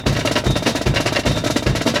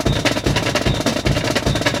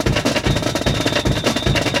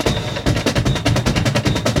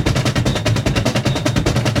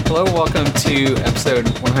welcome to episode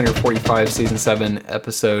 145, season 7,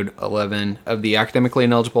 episode 11 of the Academically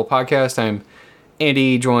Ineligible podcast. I'm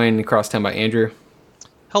Andy, joined across town by Andrew.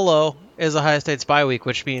 Hello. It is Ohio State's bye week,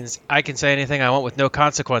 which means I can say anything I want with no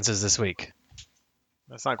consequences this week.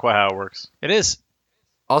 That's not quite how it works. It is.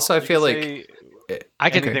 Also, I feel like I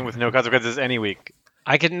can anything with no consequences any week.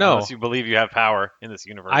 I can know. Unless you believe you have power in this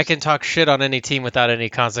universe. I can talk shit on any team without any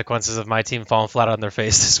consequences of my team falling flat on their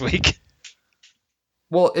face this week.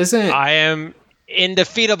 Well, I am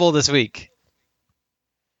indefeatable this week.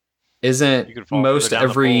 Isn't most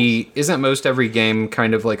every game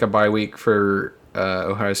kind of like a bye week for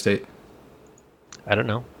Ohio State? I don't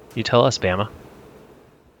know. You tell us, Bama.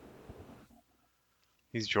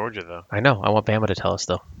 He's Georgia, though. I know. I want Bama to tell us,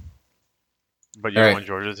 though. But you don't want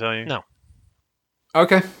Georgia to tell you? No.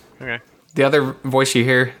 Okay. Okay. The other voice you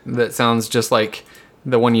hear that sounds just like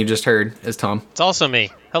the one you just heard is Tom. It's also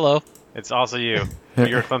me. Hello. It's also you.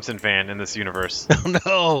 You're a Clemson fan in this universe. Oh,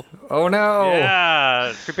 no. Oh, no.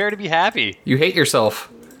 Yeah. Prepare to be happy. You hate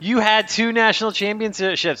yourself. You had 2 national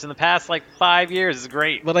championships in the past, 5 years. It's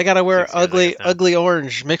great. But I gotta wear ugly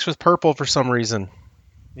orange mixed with purple for some reason.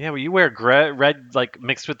 Yeah, well, you wear red,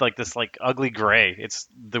 mixed with, this, ugly gray. It's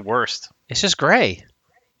the worst. It's just gray.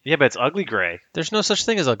 Yeah, but it's ugly gray. There's no such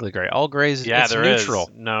thing as ugly gray. All gray is neutral.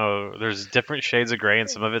 No, there's different shades of gray, and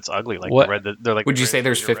some of it's ugly. What? Red. They're Would you say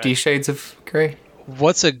there's 50 shades of gray?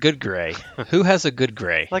 What's a good gray? Who has a good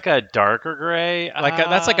gray? Like a darker gray.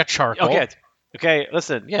 That's like a charcoal. Okay.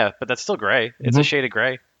 Listen, yeah, but that's still gray. It's a shade of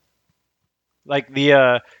gray. Like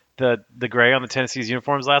the gray on the Tennessee's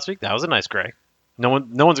uniforms last week. That was a nice gray. No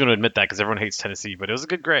one's going to admit that because everyone hates Tennessee, but it was a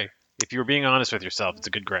good gray. If you were being honest with yourself, it's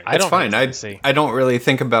a good gray. It's fine. I don't really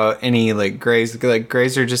think about any grays.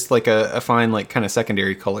 Grays are just a fine kind of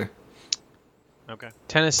secondary color. Okay.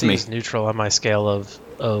 Tennessee is neutral on my scale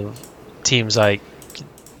of teams I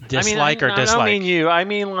dislike or dislike. I don't mean you. I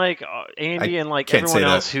mean Andy and everyone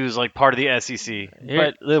else who's part of the SEC.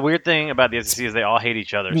 But the weird thing about the SEC is they all hate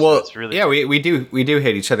each other. Well, so it's really we do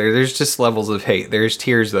hate each other. There's just levels of hate. There's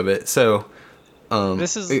tiers of it. So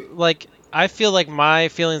this is I feel like my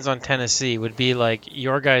feelings on Tennessee would be like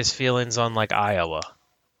your guys' feelings on Iowa.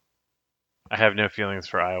 I have no feelings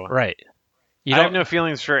for Iowa. Right. I have no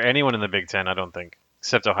feelings for anyone in the Big Ten, I don't think.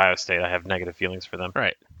 Except Ohio State. I have negative feelings for them.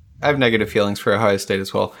 Right. I have negative feelings for Ohio State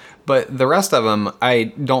as well. But the rest of them,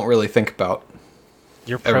 I don't really think about.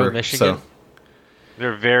 You're pro-Michigan? So.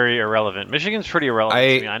 They're very irrelevant. Michigan's pretty irrelevant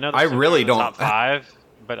to me. I know I really don't. Top 5,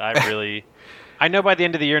 but I know by the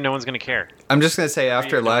end of the year, no one's going to care. I'm just going to say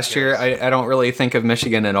after last year, I don't really think of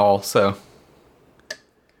Michigan at all. So,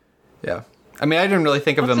 yeah. I mean, I didn't really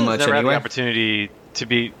think of them much never anyway. Had the opportunity to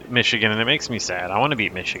beat Michigan, and it makes me sad. I want to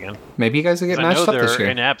beat Michigan. Maybe you guys will get matched up this year. They're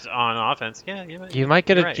inept on offense. Yeah, you might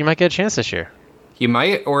get a chance this year. You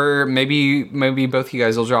might, or maybe both of you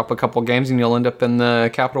guys will drop a couple games and you'll end up in the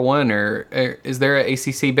Capital One. Or is there an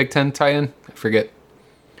ACC Big Ten tie-in? I forget.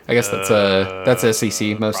 I guess that's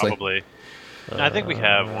SEC mostly. Probably. I think we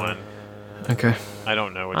have one. Okay. I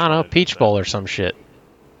don't know. I don't know, Peach Bowl or some shit.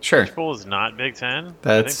 Sure. Peach Bowl is not Big Ten.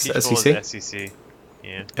 That's I think Peach SEC. Bowl is SEC.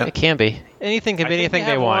 Yeah. Yep. It can be. Anything can be anything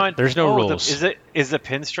they want. There's no rules. Is the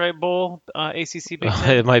Pinstripe Bowl ACC Big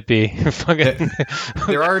Ten? It might be.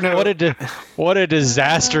 There are no. What a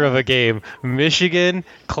disaster of a game. Michigan,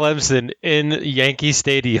 Clemson in Yankee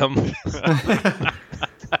Stadium.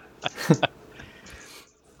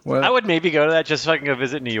 Well, I would maybe go to that just so I can go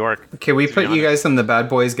visit New York. Can we put you guys in the Bad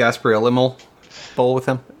Boys Gasparilla Bowl with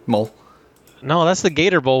him? Mole. No, that's the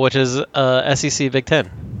Gator Bowl, which is SEC Big Ten,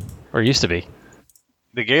 or used to be.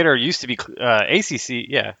 The Gator used to be ACC,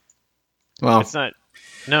 yeah. Well, it's not.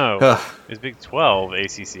 No, it's Big 12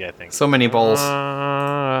 ACC, I think. So many bowls.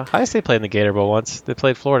 Ohio State played in the Gator Bowl once. They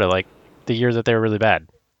played Florida the year that they were really bad.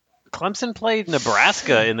 Clemson played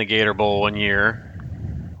Nebraska in the Gator Bowl one year.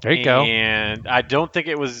 There you go. And I don't think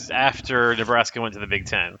it was after Nebraska went to the Big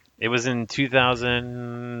Ten. It was in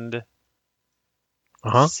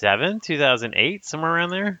 2007, 2008, somewhere around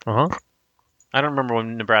there. I don't remember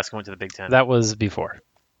when Nebraska went to the Big Ten. That was before.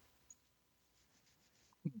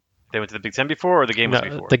 They went to the Big Ten before, or the game was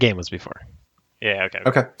before? The game was before. Yeah,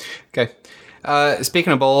 okay.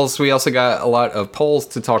 Speaking of bowls, we also got a lot of polls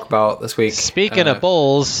to talk about this week. Speaking of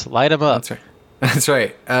bowls, light them up. That's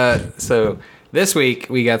right. So this week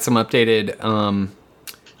we got some updated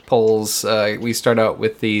polls. We start out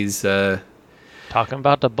with these. Talking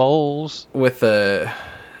about the bowls. With the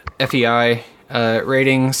FEI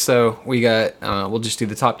ratings. So we got, we'll just do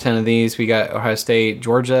the top 10 of these. We got Ohio State,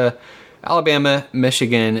 Georgia, Alabama,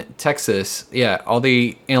 Michigan, Texas. Yeah, all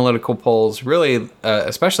the analytical polls really,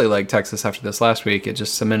 especially like Texas after this last week, it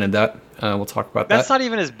just cemented that We'll talk about That's that. not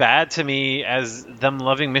even as bad to me as them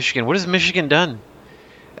loving Michigan. What has Michigan done?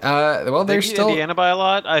 Well, They they're beat still. Indiana by a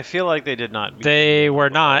lot. I feel like they did not. beat They Indiana were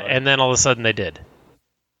by a not, lot. and then all of a sudden they did.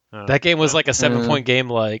 Oh. That game was like a 7-point game,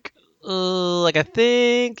 like I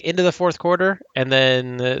think into the fourth quarter, and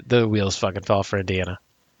then the wheels fucking fell for Indiana.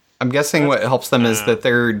 I'm guessing what helps them is that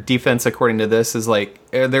their defense, according to this, is like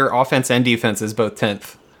their offense and defense is both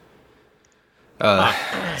 10th.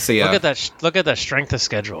 So yeah, Look at that strength of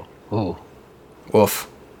schedule. Ooh, woof.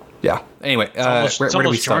 Yeah. Anyway, it's where do we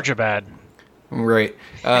almost start? Georgia bad. Right.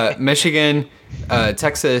 Michigan,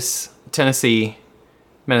 Texas, Tennessee,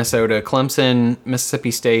 Minnesota, Clemson,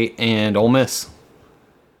 Mississippi State, and Ole Miss.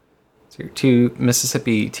 So your 2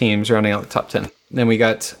 Mississippi teams rounding out the top 10. Then we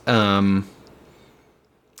got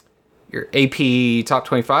your AP top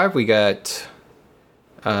 25. We got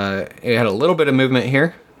it had a little bit of movement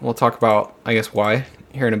here. We'll talk about, I guess, why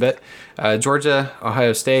here in a bit. Georgia,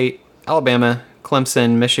 Ohio State, Alabama,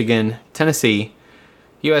 Clemson, Michigan, Tennessee,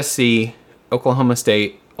 USC, Oklahoma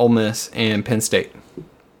State, Ole Miss, and Penn State.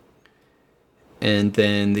 And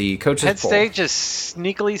then the coaches Penn poll. State just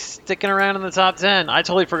sneakily sticking around in the top 10. I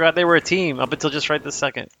totally forgot they were a team up until just right this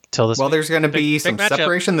second. Till this Well, week. there's going to be Big some matchup.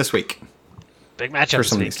 separation this week Big matchup for this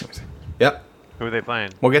some of week. these teams. Yep. Who are they playing?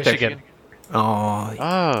 We'll get Michigan. there. Oh,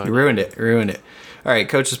 Oh, you ruined it. Ruined it. All right,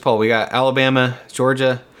 coaches poll. We got Alabama,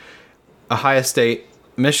 Georgia, Ohio State,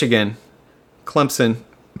 Michigan, Clemson,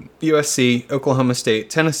 USC, Oklahoma State,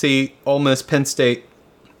 Tennessee, Ole Miss, Penn State,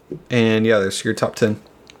 and yeah, there's your top 10.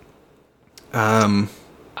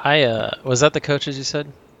 Was that the coaches you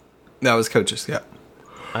said? That was coaches. Yeah.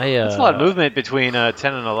 That's a lot of movement between 10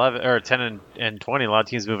 and 11, or 10 and 20. A lot of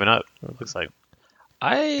teams moving up. It looks like.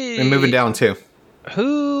 And moving down too.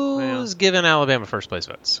 Who's giving Alabama first place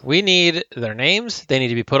votes? We need their names. They need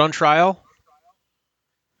to be put on trial.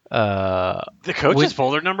 The coaches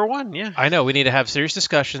poll are number 1. Yeah. I know. We need to have serious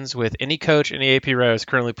discussions with any coach, any AP writers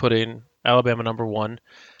currently putting Alabama number 1.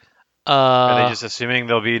 Are they just assuming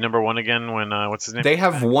they'll be number 1 again when what's his name? They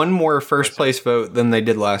have one more first place vote than they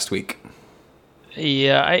did last week.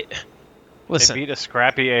 Yeah, They listen. beat a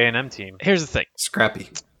scrappy A&M team. Here's the thing. Scrappy.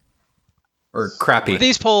 Or crappy.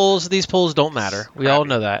 These polls don't matter. We all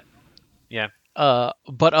know that. Yeah.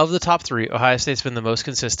 But of the top 3, Ohio State's been the most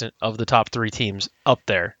consistent of the top 3 teams up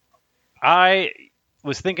there. I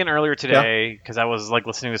was thinking earlier today because I was like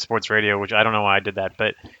listening to sports radio, which I don't know why I did that,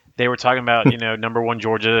 but they were talking about number 1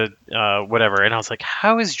 Georgia, whatever, and I was like,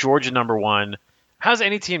 how is Georgia number 1? How's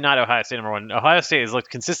any team not Ohio State number 1? Ohio State has looked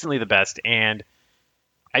consistently the best, and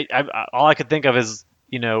I all I could think of is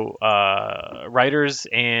writers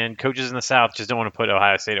and coaches in the South just don't want to put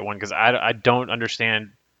Ohio State at 1 because I don't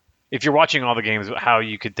understand if you're watching all the games how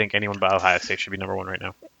you could think anyone but Ohio State should be number 1 right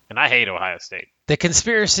now, and I hate Ohio State. The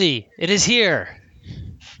conspiracy, it is here.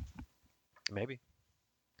 Maybe.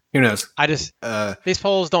 Who knows? These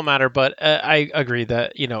polls don't matter, but I agree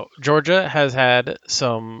that Georgia has had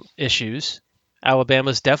some issues.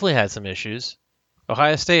 Alabama's definitely had some issues.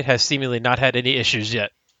 Ohio State has seemingly not had any issues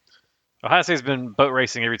yet. Ohio State's been boat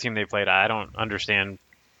racing every team they played. I don't understand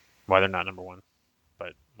why they're not number 1,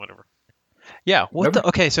 but whatever. Yeah.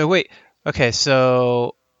 Okay. So wait. Okay.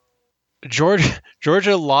 So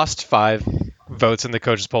Georgia lost 5 votes in the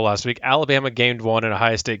coaches poll last week. Alabama gained 1 and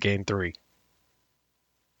Ohio State gained 3.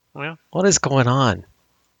 Well, What is going on?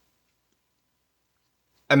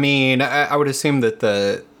 I mean, I would assume that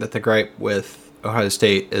the gripe with Ohio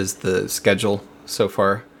State is the schedule so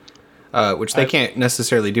far, which they can't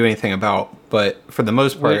necessarily do anything about. But for the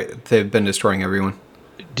most part, they've been destroying everyone.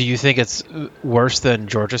 Do you think it's worse than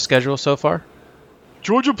Georgia's schedule so far?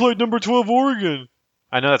 Georgia played number 12 Oregon.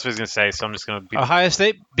 I know that's what he's going to say, so I'm just going to be... Ohio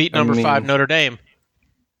State beat number 5 Notre Dame.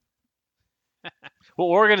 Well,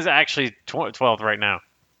 Oregon is actually 12th right now.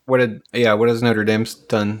 What has Notre Dame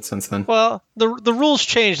done since then? Well, the rules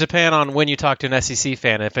change depending on when you talk to an SEC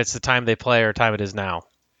fan, if it's the time they play or time it is now.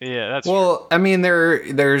 Yeah, that's Well, I mean,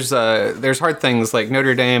 there's hard things like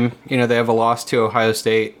Notre Dame. They have a loss to Ohio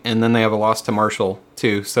State, and then they have a loss to Marshall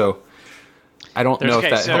too. So I don't know if that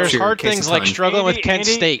helps There's your hard case things a like ton. struggling with Kent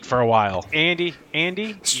State for a while. Andy,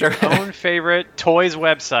 Sure. your own favorite toys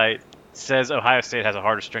website says Ohio State has a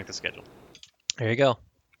harder strength of schedule. There you go.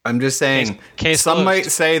 I'm just saying, Case some closed. might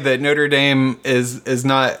say that Notre Dame is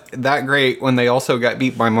not that great when they also got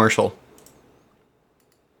beat by Marshall,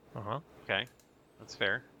 Okay, that's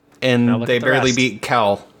fair. and Now look they at the barely rest. beat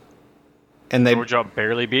Cal, and they Georgia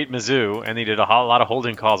barely beat Mizzou and needed a lot of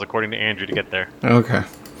holding calls, according to Andrew, to get there. okay.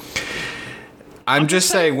 I'm just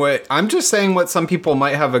saying what some people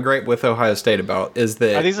might have a gripe with Ohio State about is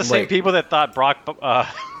that Are these the same people that thought Brock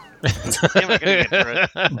I'm not gonna get through it.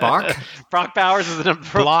 Bach? Brock Bowers is the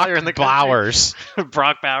number one player in the country. Blowers.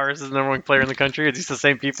 Brock Bowers is the number one player in the country. Is these the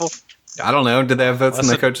same people? I don't know. Did they have votes in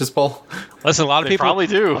the Listen. coaches poll? Listen, a lot of They people probably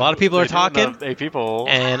do. A lot of people They are do talking, enough, people.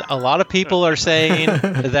 and a lot of people are saying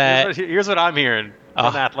that Here's what I'm hearing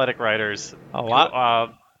from athletic writers. a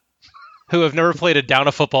lot who have never played a down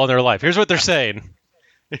of football in their life. Here's what they're saying.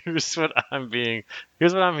 Here's what I'm hearing.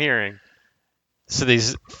 So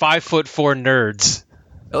these 5'4" nerds.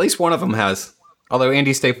 At least one of them has. Although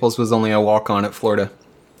Andy Staples was only a walk-on at Florida.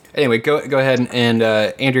 Anyway, go ahead and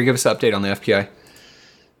Andrew, give us an update on the FPI.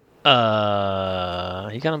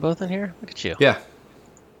 You got them both in here? Look at you. Yeah,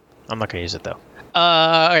 I'm not gonna use it though.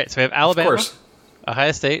 All right, so we have of Alabama, course.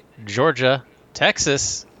 Ohio State, Georgia,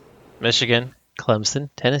 Texas, Michigan, Clemson,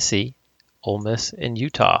 Tennessee, Ole Miss, and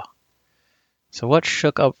Utah. So what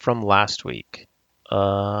shook up from last week?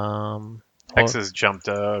 Texas jumped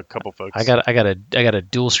a couple folks. I got a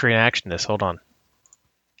dual screen action this. Hold on.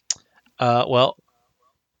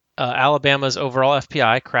 Alabama's overall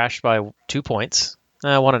FPI crashed by 2 points,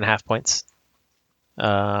 1.5 points.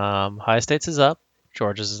 Ohio State's is up.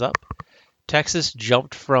 Georgia's is up. Texas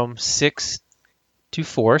jumped from 6th to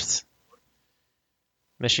 4th.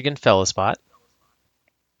 Michigan fell a spot.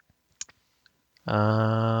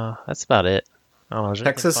 That's about it. I don't know, is there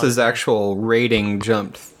anything Texas's fun? actual rating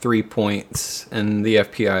jumped 3 points in the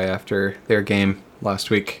FPI after their game last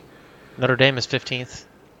week. Notre Dame is 15th,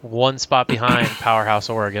 1 spot behind Powerhouse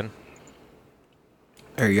Oregon.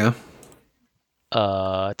 There you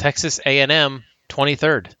go. Texas A&M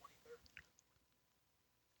 23rd.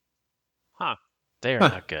 Huh. They are Huh.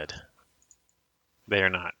 not good. They are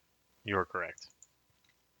not. You are correct.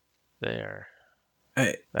 They are.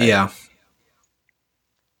 Yeah.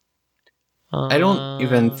 I don't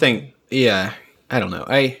even think. Yeah, I don't know.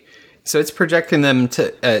 So it's projecting them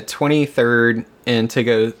to at 23rd and to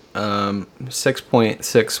go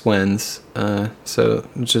 6.6 wins. So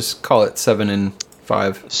just call it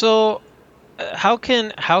 7-5. So, how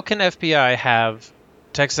can FBI have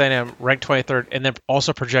Texas A&M ranked 23rd and then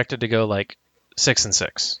also projected to go like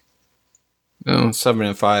 6-6? Oh,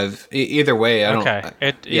 7-5. Either way, I don't.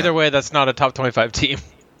 Okay. Either way, that's not a top 25 team.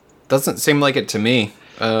 Doesn't seem like it to me.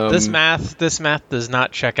 This math does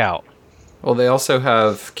not check out. Well, they also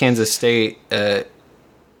have Kansas State at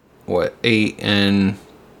 7-5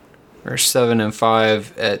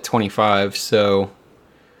 at 25. So,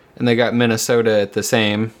 and they got Minnesota at the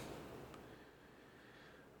same.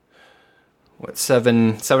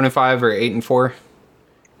 7-5 or 8-4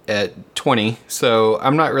 at 20. So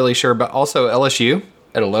I'm not really sure. But also LSU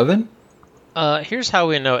at 11. Here's how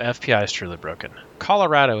we know FPI is truly broken.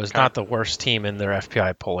 Colorado is not the worst team in their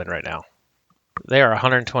FPI polling right now. They are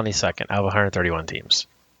 122nd out of 131 teams.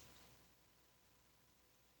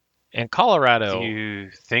 And Colorado... Do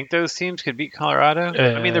you think those teams could beat Colorado?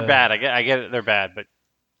 I mean, they're bad. I get it. They're bad, but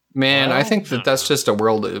Man, I think that's just a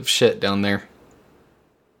world of shit down there.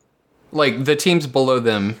 Like, the teams below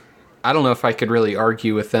them, I don't know if I could really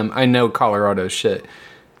argue with them. I know Colorado's shit,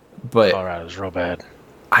 but Colorado's real bad.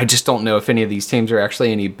 I just don't know if any of these teams are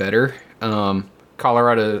actually any better. UConn.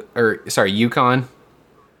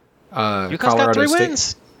 UConn's got 3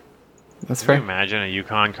 wins. That's can you fair. imagine a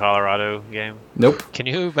Colorado game? Nope. Can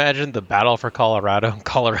you imagine the battle for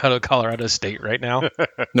Colorado State right now?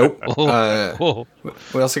 Nope. Whoa.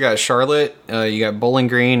 We also got Charlotte. You got Bowling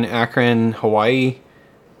Green, Akron, Hawaii,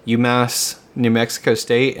 UMass, New Mexico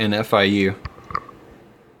State, and FIU.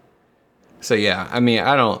 So yeah, I mean,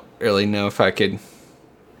 I don't really know if I could.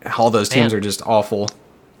 All those teams Man. are just awful.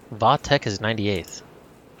 Va Tech is 98th.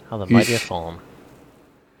 How the mighty have fallen.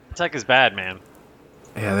 Tech is bad, man.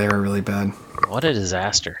 Yeah, they were really bad. What a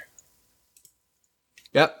disaster.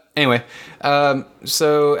 Yep. Anyway,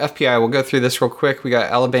 so FPI, we'll go through this real quick. We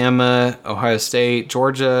got Alabama, Ohio State,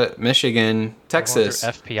 Georgia, Michigan, Texas.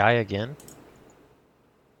 FPI again?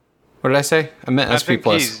 What did I say? I meant SP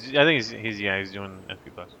plus. I think he's doing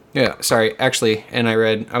SP plus. Yeah, sorry. Actually, and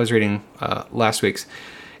I was reading last week's.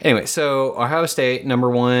 Anyway, so Ohio State, number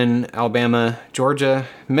 1, Alabama, Georgia,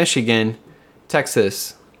 Michigan,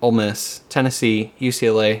 Texas, Ole Miss, Tennessee,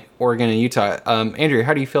 UCLA, Oregon, and Utah. Andrew,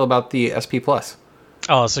 how do you feel about the SP plus?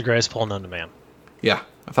 Oh, it's the greatest poll known to man. Yeah,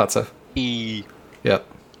 I thought so. Yep,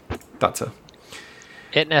 thought so.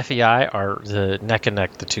 It and FEI are the neck and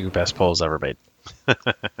neck the 2 best polls ever made.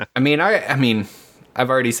 I mean, I've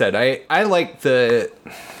already said I like the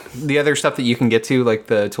other stuff that you can get to, like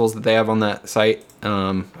the tools that they have on that site.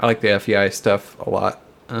 I like the FEI stuff a lot,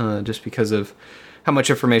 just because of how much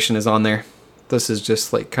information is on there. This is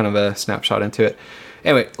just like kind of a snapshot into it.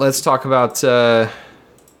 Anyway, let's talk about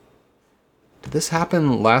Did this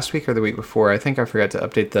happen last week or the week before? I think I forgot to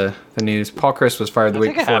update the news. Paul Chris was fired the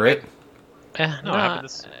week before, right? No, it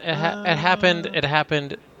happened It happened. It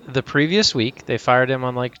happened the previous week. They fired him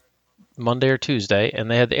on like Monday or Tuesday,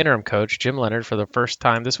 and they had the interim coach Jim Leonard for the first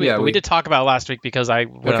time this week. Yeah, but we did talk about it last week because I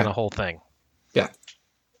went on the whole thing. Yeah,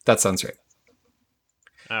 that sounds right.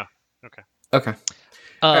 Oh, okay. Okay.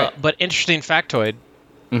 Right. But interesting factoid.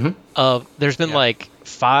 Mm-hmm. There's been like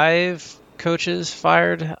 5 coaches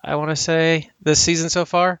fired, I want to say, this season so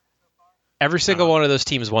far. Every single one of those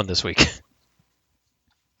teams won this week.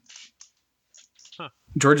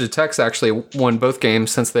 Georgia Tech's actually won both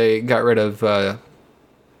games since they got rid of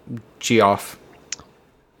Geoff.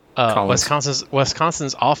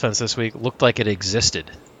 Wisconsin's offense this week looked like it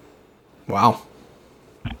existed. Wow.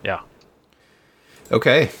 Yeah.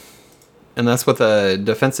 Okay. And that's with a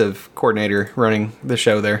defensive coordinator running the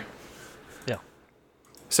show there. Yeah.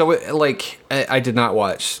 So, like, I did not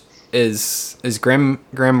watch. Is Graham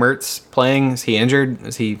Mertz playing? Is he injured?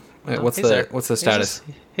 Is he? What's the status?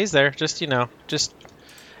 He's there.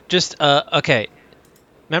 Okay.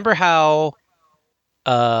 Remember how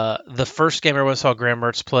the first game everyone saw Graham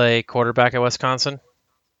Mertz play quarterback at Wisconsin,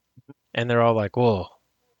 and they're all like, "Whoa!"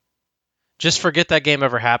 Just forget that game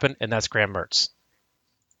ever happened, and that's Graham Mertz.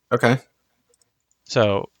 Okay.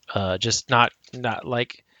 So, just not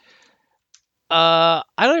like. I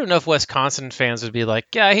don't even know if Wisconsin fans would be like,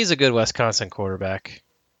 "Yeah, he's a good Wisconsin quarterback."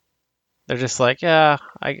 They're just like, "Yeah,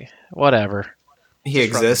 whatever." He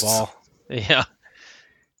Just run the exists. ball. Yeah.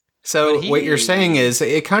 So what you're saying is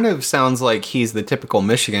it kind of sounds like he's the typical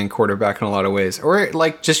Michigan quarterback in a lot of ways, or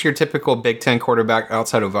like just your typical Big Ten quarterback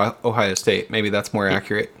outside of Ohio State. Maybe that's more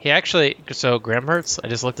accurate. He actually, so Graham Mertz, I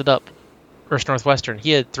just looked it up. First Northwestern,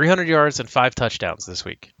 he had 300 yards and 5 touchdowns this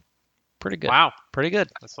week. Pretty good. Wow. Pretty good.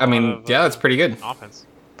 That's pretty good. Offense.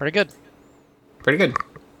 Pretty good. Pretty good.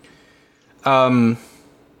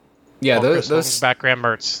 Yeah, those back Graham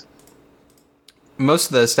Mertz. Most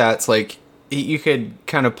of the stats, like, you could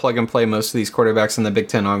kind of plug and play most of these quarterbacks in the Big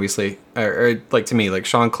Ten, obviously. Or like, to me, like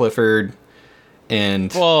Sean Clifford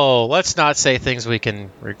and... Whoa, let's not say things we'll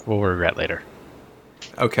regret later.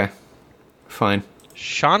 Okay, fine.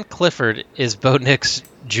 Sean Clifford is Bo Nix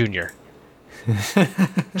Jr.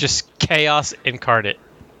 Just chaos incarnate.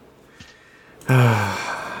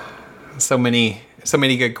 So many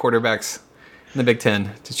good quarterbacks in the Big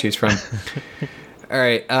Ten to choose from. All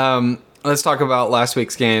right, let's talk about last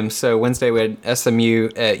week's game. So Wednesday we had SMU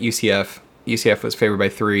at UCF. UCF was favored by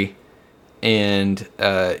 3, and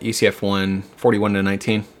UCF won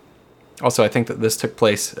 41-19. Also, I think that this took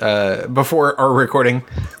place before our recording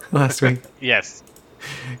last week. Yes.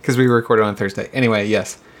 Because we recorded on Thursday. Anyway,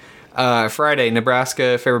 yes. Friday,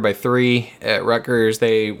 Nebraska favored by 3 at Rutgers.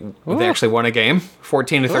 They actually won a game,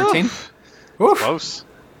 14-13. Oof. Close.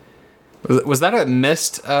 Was that a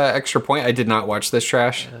missed extra point? I did not watch this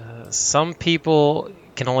trash. Some people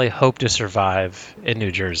can only hope to survive in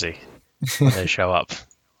New Jersey when they show up.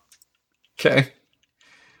 Okay.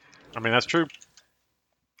 I mean, that's true.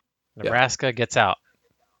 Nebraska gets out.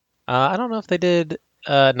 I don't know if they did.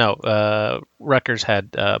 No, Rutgers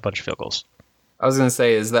had a bunch of field goals. I was going to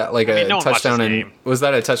say, is that like a touchdown and was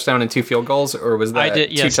that a touchdown and 2 field goals, or was that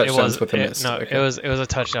two touchdowns with a miss? No, okay. it was a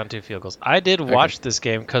touchdown, 2 field goals. I did watch this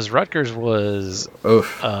game because Rutgers was.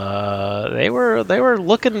 Oof. They were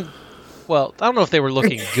looking. Well, I don't know if they were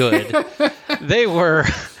looking good. They were.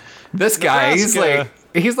 This guy, he's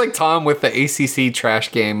like Tom with the ACC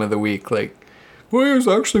trash game of the week. Like, well, it's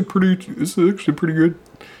actually pretty good.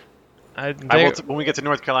 When we get to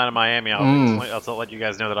North Carolina, Miami, I'll let you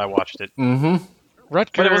guys know that I watched it. Mm-hmm.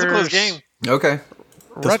 Rutgers, but it was a close game. Okay.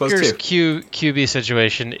 Rutgers' QB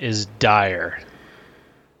situation is dire.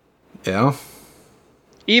 Yeah.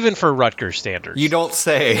 Even for Rutgers standards. You don't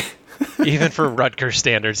say. Even for Rutgers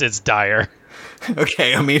standards, it's dire.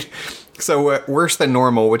 Okay, I mean, so worse than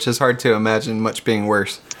normal, which is hard to imagine much being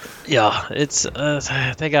worse. Yeah, it's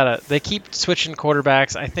they keep switching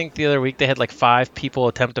quarterbacks. I think the other week they had like 5 people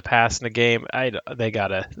attempt to pass in the game. They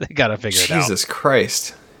gotta figure it out. Jesus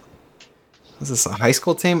Christ. Is this a high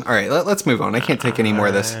school team? All right, let's move on. I can't take any more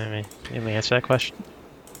of this. Let me answer that question.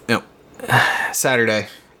 No. Saturday,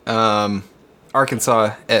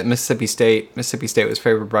 Arkansas at Mississippi State. Mississippi State was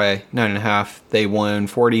favored by 9.5. They won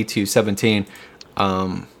 40-17.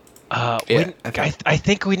 I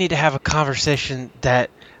think we need to have a conversation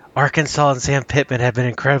that Arkansas and Sam Pittman have been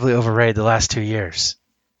incredibly overrated the last 2 years.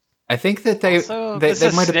 I think that they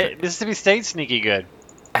might have. Mississippi State sneaky good.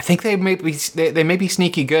 I think they may be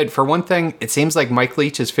sneaky good. For one thing, it seems like Mike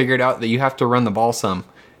Leach has figured out that you have to run the ball some,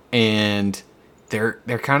 and they're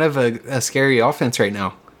kind of a scary offense right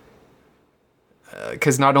now.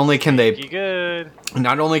 because not only can they good.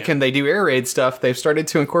 not only can they do air raid stuff, they've started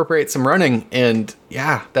to incorporate some running, and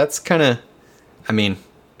yeah, that's kind of, I mean,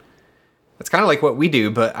 that's kind of like what we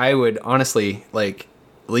do. But I would honestly like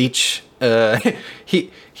Leach.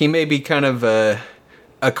 He may be kind of a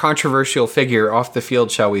controversial figure off the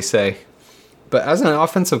field, shall we say? But as an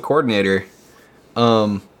offensive coordinator,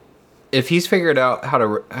 if he's figured out how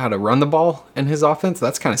to run the ball in his offense,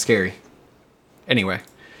 that's kind of scary. Anyway,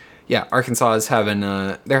 yeah, Arkansas is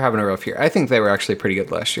they're having a rough year. I think they were actually pretty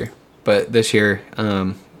good last year, but this year,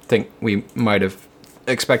 I think we might have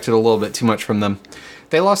expected a little bit too much from them.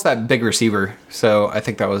 They lost that big receiver, so I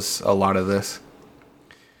think that was a lot of this.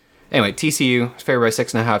 Anyway, TCU is favored by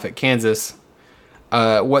 6.5 at Kansas.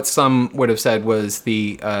 What some would have said was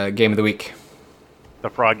the game of the week. The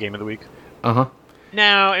fraud game of the week. Uh-huh.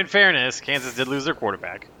 Now, in fairness, Kansas did lose their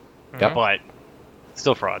quarterback. Yep. But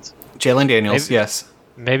still frauds. Jalen Daniels, yes.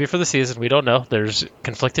 Maybe for the season. We don't know. There's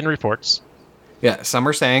conflicting reports. Yeah, some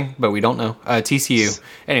are saying, but we don't know. TCU.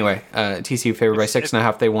 Anyway, TCU favored by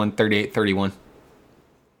 6.5. They won 38-31.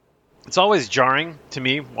 It's always jarring to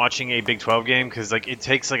me watching a Big 12 game because like it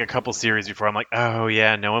takes like a couple series before I'm like, oh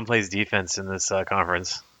yeah, no one plays defense in this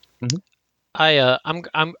conference. Mm-hmm.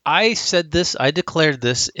 I said this. I declared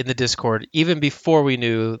this in the Discord even before we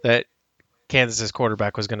knew that Kansas's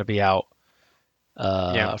quarterback was going to be out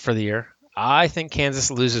for the year. I think Kansas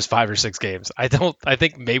loses 5 or 6 games. I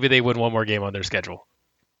think maybe they win one more game on their schedule.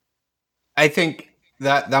 I think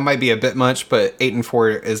that might be a bit much, but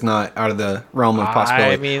 8-4 is not out of the realm of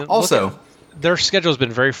possibility. I mean, also, their schedule's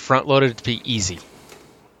been very front loaded to be easy.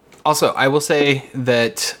 Also, I will say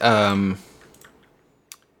that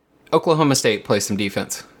Oklahoma State plays some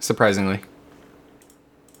defense, surprisingly.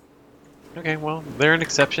 Okay, well, they're an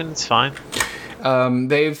exception. It's fine.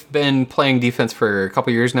 They've been playing defense for a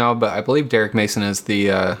couple years now, but I believe Derek Mason is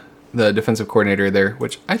the defensive coordinator there,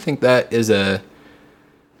 which I think that is a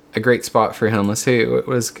great spot for him. Let's see, what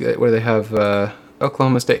do they have?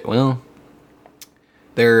 Oklahoma State. Well,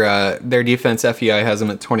 their defense FEI has them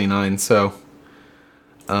at 29. So,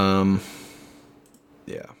 yeah,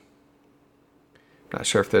 not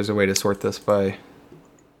sure if there's a way to sort this by.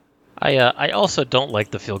 I also don't like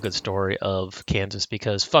the feel-good story of Kansas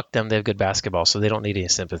because fuck them, they have good basketball, so they don't need any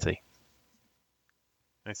sympathy.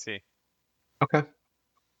 I see. Okay.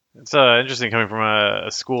 It's interesting coming from a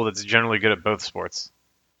school that's generally good at both sports.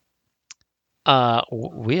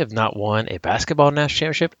 We have not won a basketball national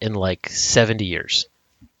championship in like 70 years.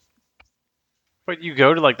 But you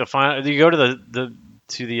go to like the final. You go to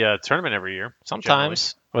the tournament every year.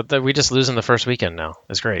 Sometimes, but we just lose in the first weekend now.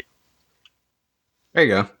 It's great. There you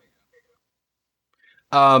go.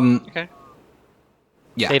 Okay.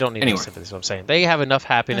 Yeah. They don't need any sympathy. Is what I'm saying. They have enough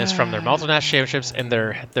happiness from their multiple national championships and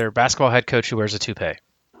their basketball head coach who wears a toupee.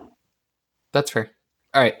 That's fair.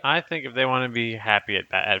 All right. I think if they want to be happy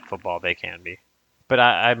at football, they can be. But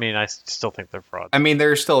I mean, I still think they're frauds. I mean,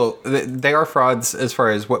 they are frauds as far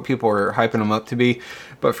as what people are hyping them up to be.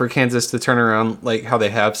 But for Kansas to turn around like how they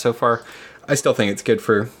have so far, I still think it's good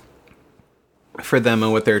for them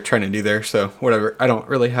and what they're trying to do there. So whatever. I don't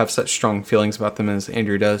really have such strong feelings about them as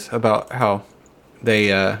Andrew does about how they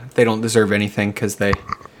don't deserve anything because they're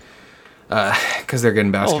good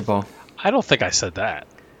in basketball. I don't think I said that.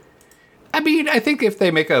 I mean, I think if they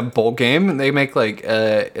make a bowl game and they make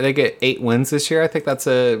they get 8 wins this year, I think that's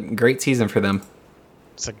a great season for them.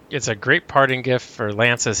 It's a great parting gift for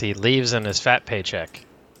Lance as he leaves in his fat paycheck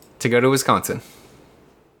to go to Wisconsin.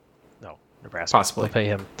 No, Nebraska. Possibly.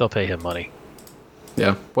 They'll pay him money.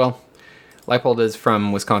 Yeah. Well, Leipold is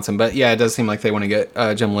from Wisconsin, but yeah, it does seem like they want to get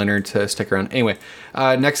Jim Leonard to stick around. Anyway,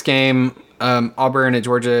 next game. Auburn at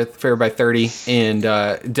Georgia, favored by 30, and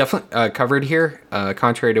definitely covered here,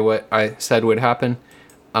 contrary to what I said would happen.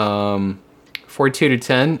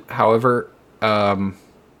 42-10. However,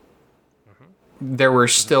 there were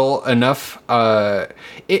still enough.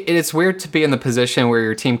 It's weird to be in the position where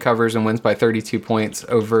your team covers and wins by 32 points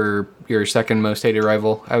over your second most hated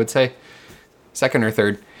rival, I would say. Second or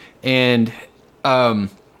third. And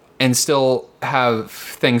still have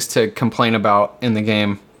things to complain about in the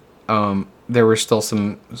game. There were still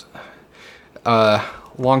some,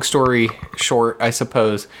 long story short, I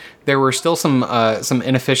suppose, there were still some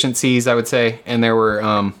inefficiencies, I would say, and there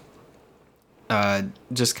were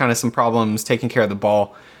just kind of some problems taking care of the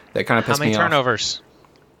ball that kind of pissed me off. How many turnovers?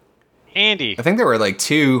 Andy. I think there were like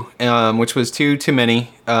 2, which was too many.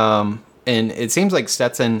 And and it seems like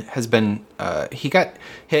Stetson has been he got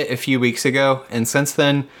hit a few weeks ago, and since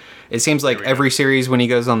then it seems like every series when he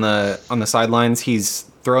goes on the sidelines, he's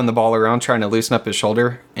throwing the ball around trying to loosen up his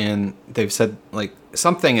shoulder, and they've said like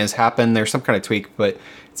something has happened. There's some kind of tweak, but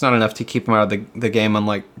it's not enough to keep him out of the game,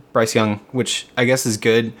 unlike Bryce Young, which I guess is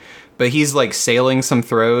good. But he's like sailing some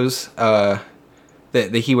throws that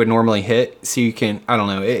he would normally hit. So you can, I don't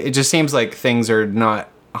know. It just seems like things are not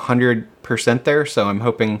 100% there. So I'm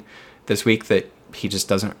hoping this week that he just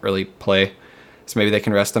doesn't really play. So maybe they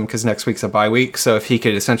can rest him because next week's a bye week. So if he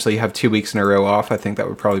could essentially have 2 weeks in a row off, I think that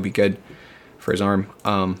would probably be good for his arm.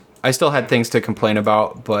 I still had things to complain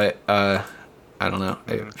about, but I don't know.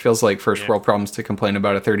 It feels like first world problems to complain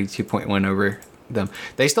about a 32-point win over them.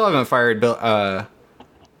 They still haven't fired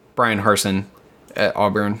Brian Harsin at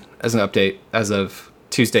Auburn as an update as of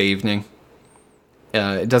Tuesday evening.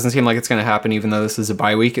 It doesn't seem like it's going to happen, even though this is a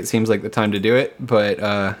bye week. It seems like the time to do it,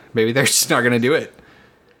 but maybe they're just not going to do it.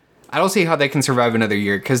 I don't see how they can survive another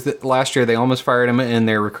year, because last year they almost fired him and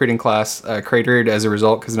their recruiting class cratered as a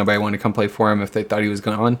result because nobody wanted to come play for him if they thought he was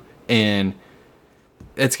gone. And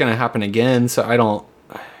it's going to happen again, so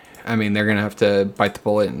I mean, they're going to have to bite the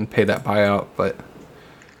bullet and pay that buyout, but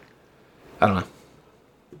I don't know.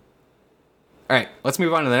 All right, let's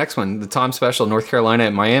move on to the next one. The Tom Special, North Carolina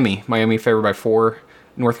at Miami. Miami favored by 4.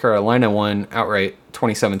 North Carolina won outright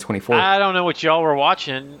 27-24. I don't know what y'all were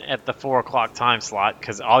watching at the 4 o'clock time slot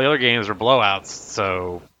because all the other games were blowouts.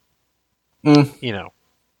 So, you know,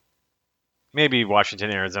 maybe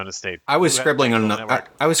Washington, Arizona State. I was scribbling on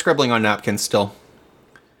I was scribbling on napkins still.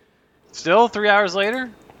 Still 3 hours later?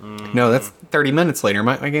 No, that's 30 minutes later.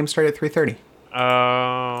 My game started at 3:30.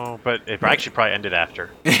 Oh, but it actually probably ended after.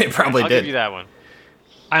 It probably I'll did. give you that one.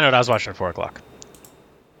 I know what I was watching at 4 o'clock.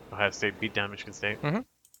 Ohio State beat down Michigan State. Mm-hmm.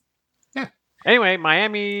 Yeah. Anyway,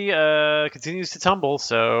 Miami continues to tumble.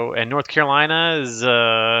 So, and North Carolina is,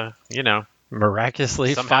 you know,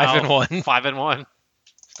 Miraculously somehow 5-1. 5-1.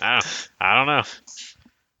 I don't know.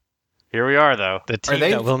 Here we are, though. The team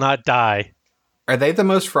that will not die. Are they the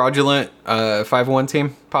most fraudulent 5-1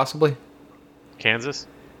 team, possibly? Kansas?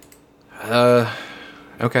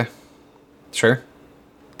 Okay. Sure.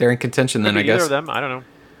 They're in contention then, I guess. Either of them. I don't know.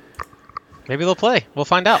 Maybe they'll play. We'll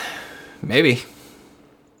find out. Maybe.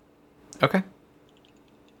 Okay.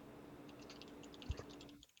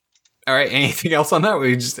 All right. Anything else on that?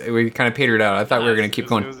 We kind of petered out. I thought we were going to keep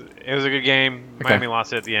going. It was a good game. Okay. Miami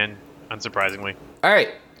lost it at the end, unsurprisingly. All right.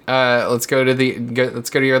 Let's go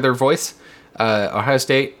to your other voice. Ohio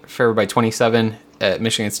State favored by 27 at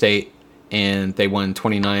Michigan State, and they won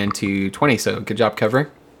 29-20. So good job covering.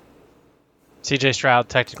 CJ Stroud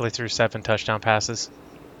technically threw 7 touchdown passes.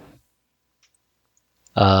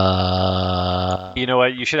 You know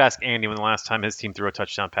what? You should ask Andy when the last time his team threw a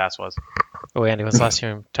touchdown pass was. Oh, Andy, when's the last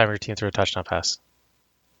time your team threw a touchdown pass?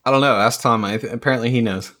 I don't know. Ask Tom. Apparently he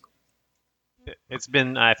knows. It's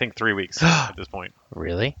been, I think, 3 weeks at this point.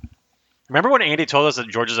 Really? Remember when Andy told us that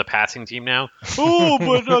Georgia's a passing team now? Oh,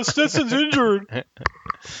 but Stetson's injured.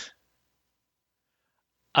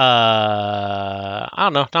 I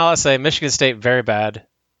don't know. Now let's say Michigan State very bad.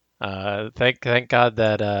 Thank God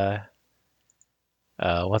that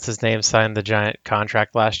what's his name signed the giant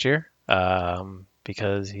contract last year.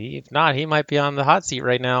 Because if not, he might be on the hot seat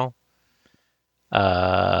right now.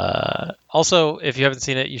 Also, if you haven't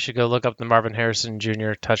seen it, you should go look up the Marvin Harrison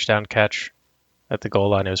Jr. touchdown catch at the goal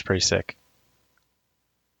line. It was pretty sick.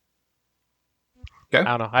 Okay.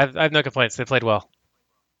 I don't know. I have no complaints. They played well.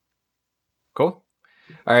 Cool.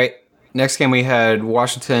 All right. Next game we had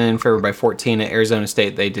Washington favored by 14 at Arizona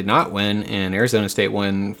State. They did not win, and Arizona State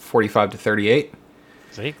won 45-38.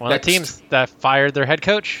 See, one of the teams that fired their head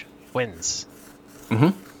coach wins.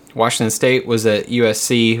 Mm-hmm. Washington State was at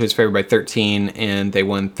USC, who was favored by 13, and they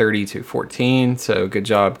won 30-14. So good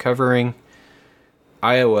job covering.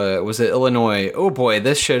 Iowa was at Illinois. Oh boy,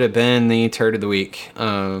 this should have been the turd of the week.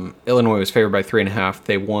 Illinois was favored by 3.5.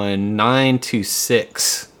 They won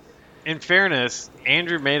 9-6. In fairness,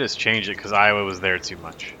 Andrew made us change it because Iowa was there too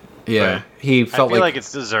much. Yeah, but he felt I feel like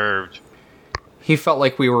it's deserved. He felt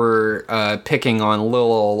like we were picking on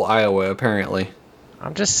little old Iowa, apparently.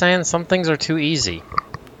 I'm just saying some things are too easy.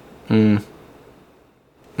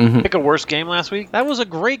 Pick a worse game last week? That was a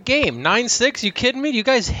great game. 9-6? You kidding me? You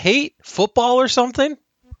guys hate football or something?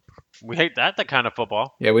 We hate that kind of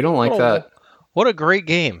football. Yeah, we don't like that. What a great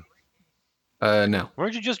game. No.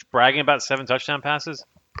 Weren't you just bragging about 7 touchdown passes?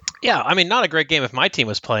 Yeah, I mean, not a great game if my team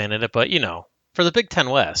was playing in it, but, you know, for the Big Ten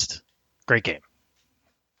West, great game.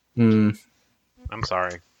 I'm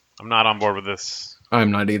sorry. I'm not on board with this.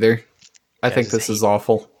 I'm not either. I think this is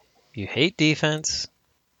awful. You hate defense.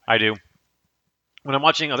 I do. When I'm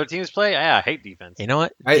watching other teams play, I hate defense. You know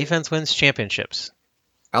what? Defense wins championships.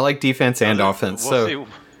 I like defense and offense. We'll see.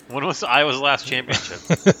 When was Iowa's last championship?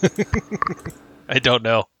 I don't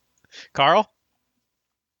know. Carl?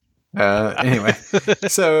 Anyway,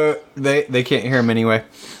 so they can't hear him anyway.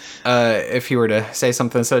 If he were to say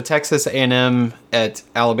something. So Texas A&M at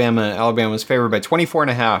Alabama. Alabama was favored by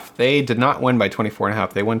 24.5. They did not win by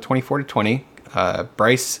 24.5. They won 24-20.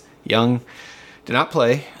 Bryce Young did not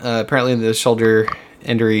play. Apparently the shoulder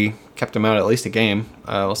injury kept him out at least a game.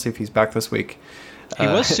 We'll see if he's back this week. He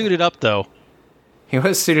was suited up, though. He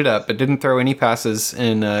was suited up, but didn't throw any passes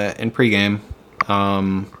in pregame. I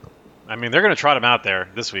mean, they're going to trot him out there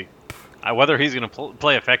this week. Whether he's going to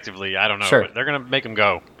play effectively, I don't know. Sure. But they're going to make him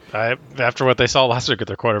go. After what they saw last week with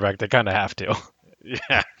their quarterback, they kind of have to.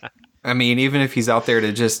 Yeah. I mean, even if he's out there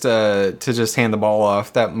to just hand the ball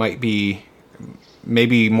off, that might be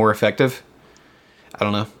maybe more effective. I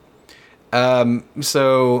don't know.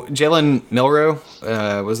 So Jalen Milroe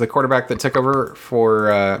was the quarterback that took over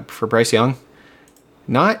for Bryce Young.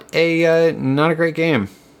 Not a great game,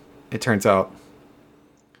 it turns out.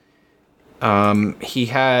 He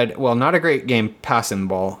had not a great game passing the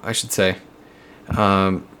ball, I should say.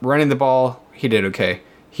 Running the ball, he did okay.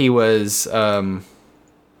 He was,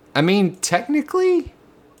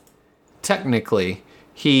 technically,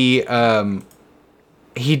 he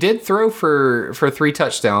did throw for 3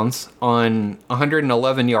 touchdowns on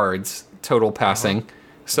 111 yards total passing.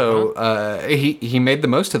 So he made the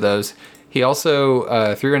most of those. He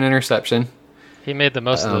also threw an interception. He made the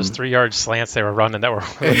most of those 3-yard slants they were running that were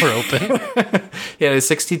open. He had a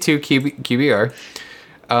 62 QBR.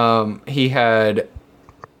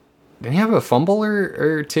 Did he have a fumble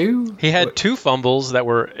or two? He had 2 fumbles that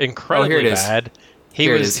were incredibly bad. He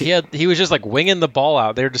was just like winging the ball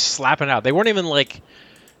out. They were just slapping it out. They weren't even like,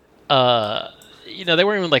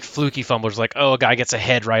 fluky fumbles. Like, oh, a guy gets a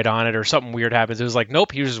head right on it or something weird happens. It was like,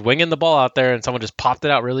 nope, he was just winging the ball out there and someone just popped it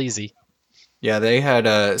out real easy. Yeah, they had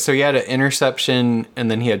he had an interception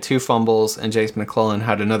and then he had 2 fumbles and Jace McClellan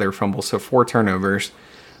had another fumble, so 4 turnovers.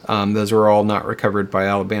 Those were all not recovered by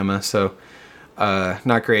Alabama, so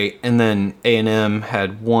not great. And then A&M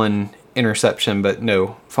had 1 interception but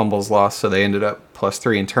no fumbles lost, so they ended up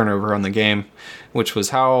 +3 in turnover on the game, which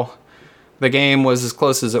was how the game was as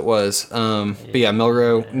close as it was. But yeah,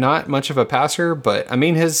 Milroe, not much of a passer, but I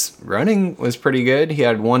mean his running was pretty good. He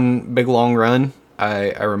had 1 big long run.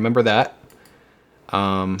 I remember that.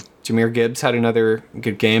 Jahmyr Gibbs had another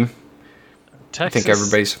good game. Texas, I think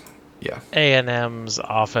everybody's A&M's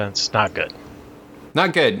offense not good.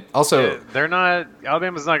 Not good. Also, they're not.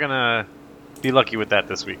 Alabama's not gonna be lucky with that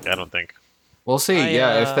this week, I don't think. We'll see.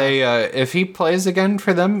 If he plays again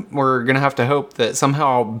for them, we're gonna have to hope that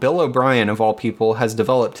somehow Bill O'Brien, of all people, has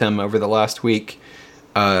developed him over the last week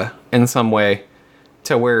in some way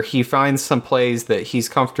to where he finds some plays that he's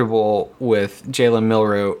comfortable with Jalen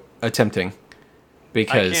Milroe attempting.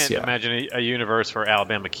 Because I can't imagine a universe where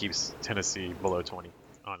Alabama keeps Tennessee below 20.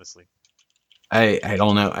 Honestly, I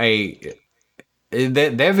don't know.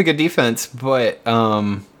 They have a good defense, but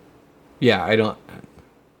I don't.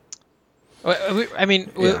 I mean,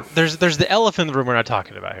 there's the elephant in the room we're not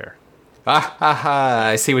talking about here.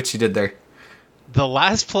 I see what you did there. The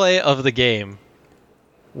last play of the game,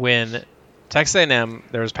 when Texas A&M,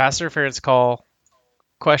 there was pass interference call,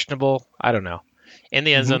 questionable, I don't know. In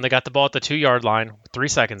the end zone, they got the ball at the 2-yard line, 3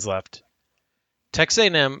 seconds left. Texas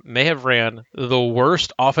A&M may have ran the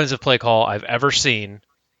worst offensive play call I've ever seen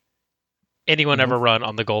anyone ever run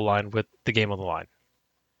on the goal line with the game on the line.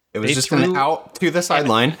 It was just an out to the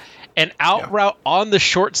sideline. An out route on the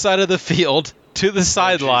short side of the field to the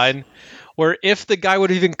sideline, where if the guy would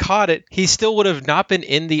have even caught it, he still would have not been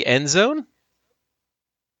in the end zone.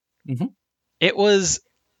 Mm-hmm. It was...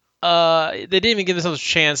 they didn't even give themselves a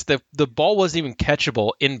chance. The ball wasn't even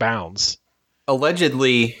catchable in bounds.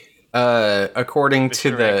 Allegedly, according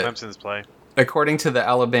to Clemson's play. According to the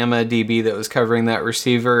Alabama DB that was covering that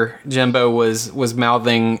receiver, Jimbo was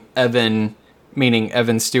mouthing Evan, meaning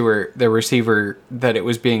Evan Stewart, the receiver that it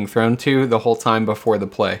was being thrown to the whole time before the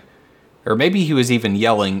play. Or maybe he was even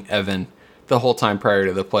yelling Evan the whole time prior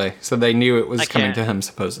to the play. So they knew it was coming to him,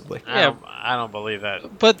 supposedly. I don't believe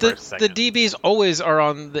that. But the DBs always are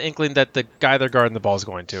on the inkling that the guy they're guarding the ball is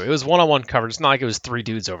going to. It was one-on-one coverage. It's not like it was 3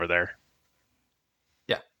 dudes over there.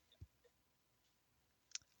 Yeah.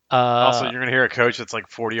 Also, you're going to hear a coach that's like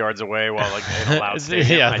 40 yards away while like in a loud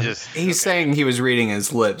stadium. He's saying he was reading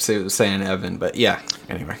his lips. It was saying Evan, but yeah.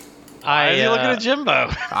 Anyway. Why is he looking at Jimbo?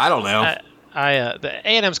 I don't know. The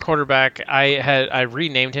A&M's quarterback, I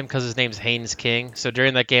renamed him because his name's Haynes King. So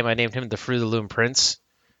during that game, I named him the Fruit of the Loom Prince.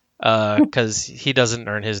 because he doesn't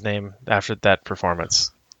earn his name after that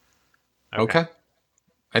performance. Okay.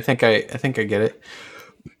 I think I get it.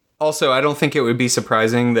 Also, I don't think it would be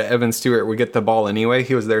surprising that Evan Stewart would get the ball anyway.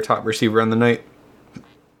 He was their top receiver on the night.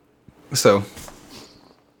 So,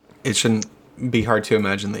 it shouldn't be hard to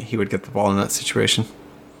imagine that he would get the ball in that situation.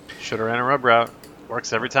 Should have ran a rub route.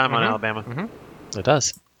 Works every time on Alabama. It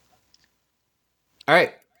does. All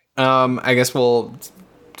right. I guess we'll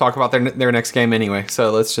talk about their next game anyway.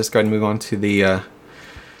 So let's just go ahead and move on to the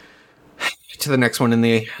next one in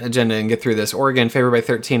the agenda and get through this. Oregon favored by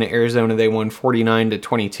 13 at Arizona. They won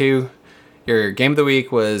 49-22. Your game of the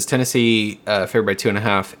week was Tennessee favored by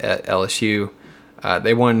 2.5 at LSU.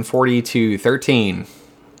 They won 40-13.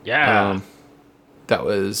 Yeah. That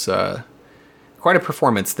was quite a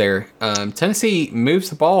performance there. Tennessee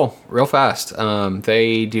moves the ball real fast.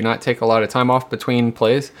 They do not take a lot of time off between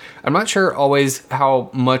plays. I'm not sure always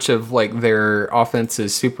how much of like their offense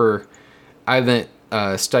is super. I haven't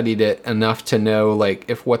studied it enough to know like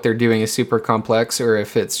if what they're doing is super complex or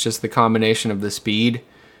if it's just the combination of the speed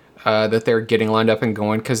that they're getting lined up and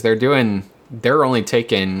going, because they're only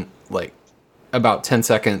taking like about 10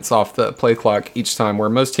 seconds off the play clock each time, where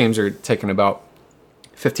most teams are taking about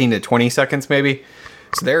 15 to 20 seconds maybe.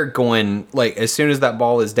 So they're going like as soon as that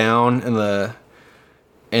ball is down and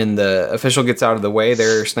the official gets out of the way,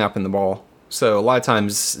 they're snapping the ball. So a lot of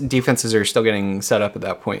times defenses are still getting set up at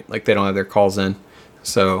that point, like they don't have their calls in.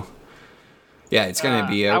 So yeah, it's going to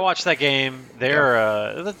be I watched that game. They're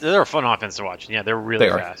a fun offense to watch. Yeah, they're really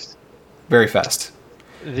fast. Very fast.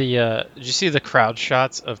 Did you see the crowd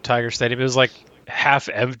shots of Tiger Stadium? It was like half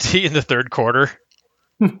empty in the third quarter.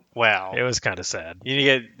 Wow. It was kind of sad. They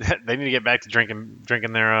need to get back to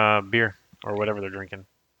drinking their beer or whatever they're drinking.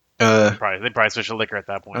 They probably switch to liquor at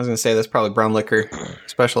that point. I was going to say that's probably brown liquor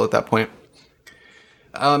special at that point.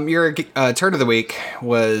 Your turd of the week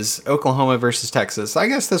was Oklahoma versus Texas. I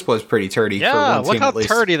guess this was pretty turdy for one team look how at least.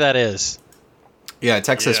 turdy that is. Yeah,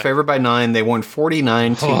 Texas favored by 9. They won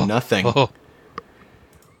 49-0.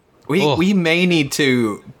 We may need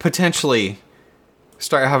to potentially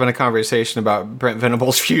start having a conversation about Brent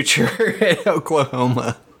Venables' future at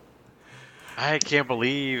Oklahoma. I can't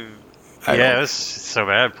believe. It was so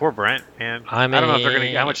bad. Poor Brent, man. I don't know if they're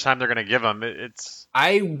gonna how much time they're gonna give him.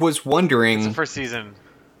 I was wondering. It's the first season.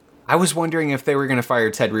 I was wondering if they were going to fire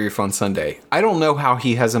Ted Reef on Sunday. I don't know how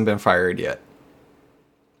he hasn't been fired yet.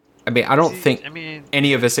 I mean, I don't think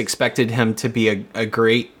any of us expected him to be a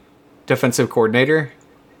great defensive coordinator,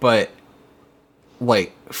 but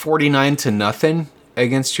like 49-0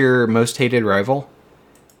 against your most hated rival.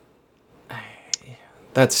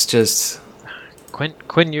 That's just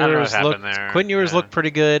Quinn Ewers looked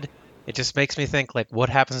pretty good. It just makes me think like what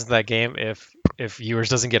happens in that game if Ewers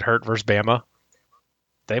doesn't get hurt versus Bama.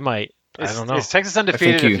 They might. I don't know. Is Texas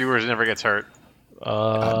undefeated if Ewers never gets hurt?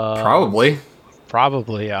 Probably.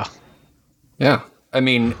 Probably, yeah. Yeah. I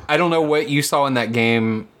mean, I don't know what you saw in that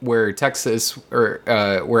game where Texas or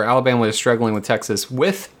where Alabama was struggling with Texas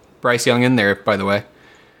with Bryce Young in there, by the way,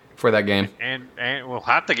 for that game. And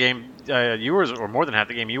half the game, Ewers, or more than half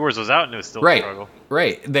the game, Ewers was out and it was still a struggle.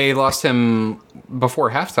 Right. They lost him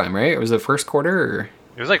before halftime, right? It was the first quarter? Or?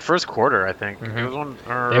 It was like first quarter, I think. Mm-hmm. It was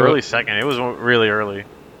early second. It was really early.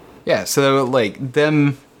 Yeah, so like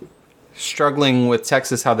them struggling with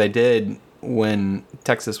Texas how they did when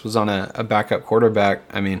Texas was on a backup quarterback.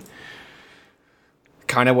 I mean,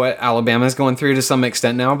 kind of what Alabama's going through to some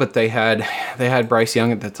extent now, but they had Bryce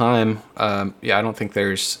Young at the time. I don't think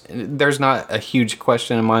there's not a huge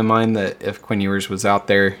question in my mind that if Quinn Ewers was out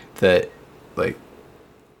there that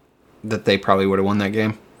they probably would have won that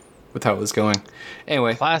game with how it was going.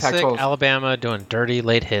 Anyway, classic Pac-12. Alabama doing dirty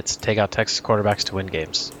late hits, take out Texas quarterbacks to win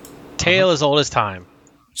games. Tale as old as time.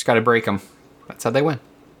 Just got to break them. That's how they win.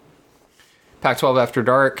 Pac-12 after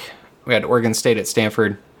dark. We had Oregon State at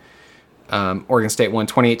Stanford. Oregon State won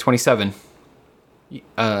 28-27.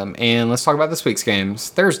 And let's talk about this week's games.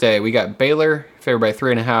 Thursday, we got Baylor favored by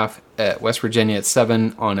 3.5 at West Virginia at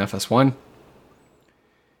 7 on FS1.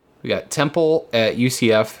 We got Temple at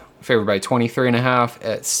UCF favored by 23.5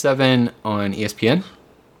 at 7 on ESPN.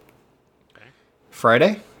 Okay.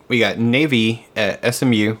 Friday, we got Navy at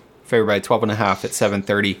SMU favored by 12.5 at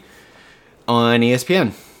 7:30 on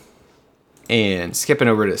ESPN. And skipping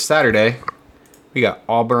over to Saturday, we got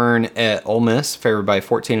Auburn at Ole Miss favored by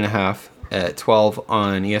 14.5 at 12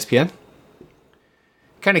 on ESPN.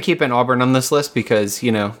 Kind of keeping Auburn on this list because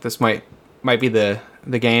this might be the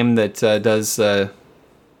game that does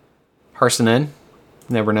Harsin in.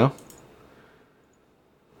 Never know.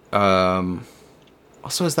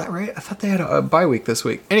 Also, is that right? I thought they had a bye week this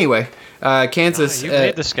week. Anyway, Kansas. You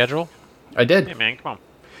made the schedule? I did. Hey, man, come on.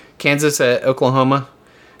 Kansas at Oklahoma,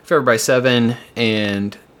 favored by 7,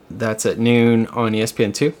 and that's at noon on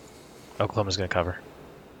ESPN2. Oklahoma's going to cover.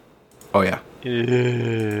 Oh, yeah.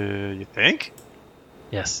 You think?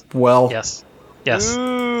 Yes. Well, Yes. Yes.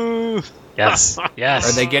 Ooh. Yes. Yes.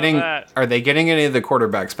 are they getting that. any of the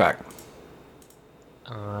quarterbacks back?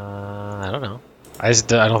 I don't know. I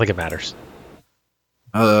don't think it matters.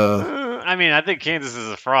 I mean, I think Kansas is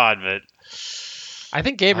a fraud, but I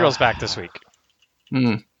think Gabriel's back this week.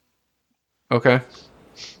 Okay.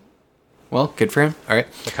 Well, good for him. All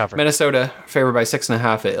right. The cover. Minnesota favored by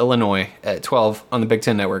 6.5 at Illinois at 12 on the Big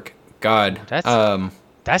Ten Network. God,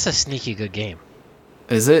 That's a sneaky good game.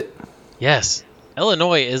 is it? Yes.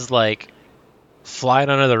 Illinois is like flying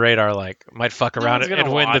under the radar, like might fuck No around one's and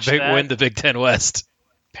gonna win watch that. win the Big Ten West.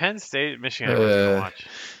 Penn State, Michigan, everyone's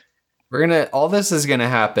gonna watch. All this is gonna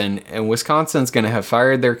happen, and Wisconsin's gonna have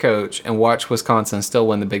fired their coach, and watch Wisconsin still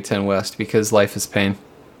win the Big Ten West because life is pain.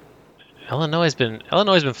 Illinois has been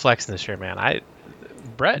flexing this year, man.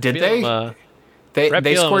 Brett Did Bielema, they? Brett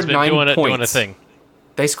They Bielema's scored been 9 doing points. a thing.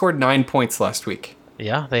 They scored 9 points last week.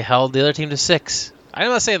 Yeah, they held the other team to 6. I'm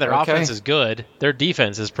not saying their Okay. offense is good. Their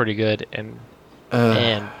defense is pretty good, and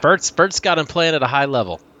Bert's got them playing at a high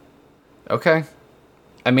level. Okay.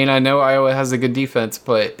 I mean, I know Iowa has a good defense,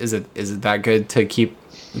 but is it that good to keep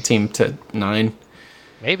the team to 9?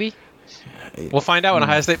 Maybe. We'll find out when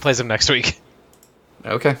Ohio State plays them next week.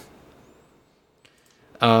 Okay.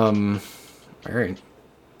 All right.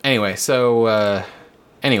 Anyway, so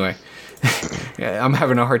yeah, I'm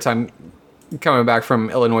having a hard time coming back from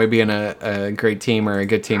Illinois being a great team or a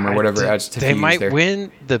good team or whatever adjective They you use might there,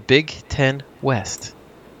 win the Big Ten West.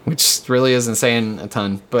 which really isn't saying a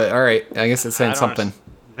ton. But all right, I guess it's saying I don't something.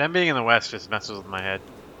 Them being in the West just messes with my head.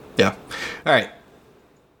 Yeah. All right.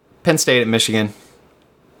 Penn State at Michigan.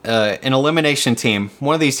 An elimination team.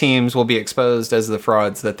 One of these teams will be exposed as the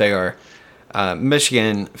frauds that they are.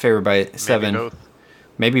 Michigan favored by 7. Maybe both.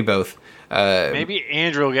 Maybe both. Maybe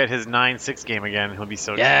Andrew will get his 9-6 game again. He'll be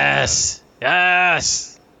so Yes.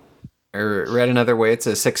 Yes. Or read another way, it's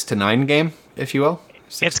a 6-9 game, if you will.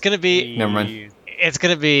 It's gonna be Never mind. It's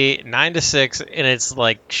gonna be 9-6, and it's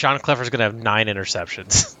like Sean Clifford's gonna have 9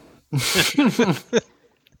 interceptions.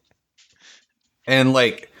 And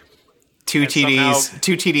like two And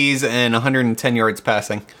TDs and 110 yards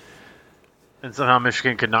passing. And somehow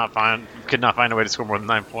Michigan could not find a way to score more than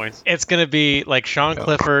 9 points. It's gonna be like Sean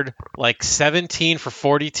Clifford, like 17 for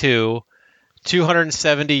 42,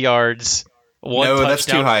 270 yards, 1 No, touchdown, that's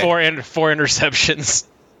too high. 4 interceptions.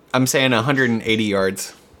 I'm saying 180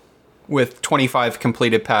 yards with 25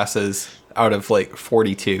 completed passes out of like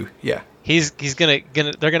 42. Yeah. He's gonna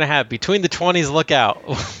they're gonna have between the 20s. Look out.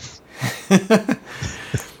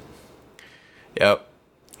 Yep.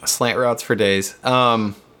 Slant routes for days.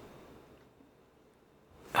 Where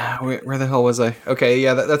the hell was I? Okay,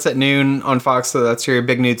 yeah, that's at noon on Fox, so that's your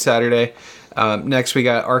big nude Saturday. Next, we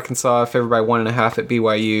got Arkansas favored by 1.5 at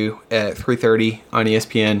BYU at 3:30 on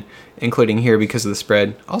ESPN, including here because of the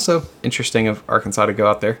spread. Also, interesting of Arkansas to go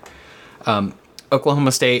out there.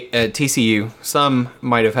 Oklahoma State at TCU. Some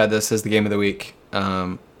might have had this as the game of the week.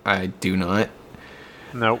 I do not.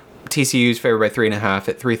 Nope. TCU's favored by 3.5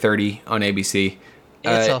 at 3:30 on ABC.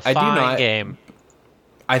 It's a I do fine not. game.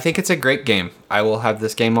 I think it's a great game. I will have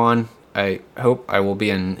this game on. I hope I will be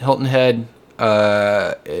in Hilton Head.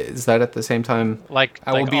 Is that at the same time? Like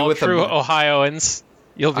I will be all with true a- Ohioans.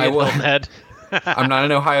 You'll be I in will- Hilton Head. I'm not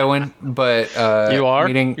an Ohioan, but You are.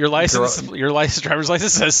 meeting Your driver's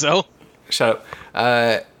license says so. Shut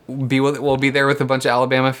up. We'll be there with a bunch of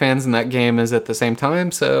Alabama fans, and that game is at the same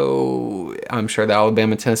time. So I'm sure the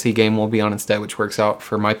Alabama Tennessee game will be on instead, which works out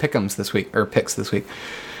for my picks this week.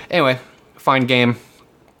 Anyway, fine game.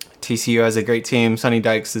 TCU has a great team. Sonny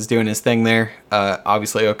Dykes is doing his thing there.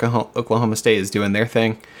 Obviously, Oklahoma State is doing their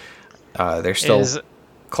thing. They're still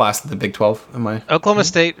class of the Big 12. Oklahoma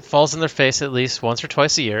State falls in their face at least once or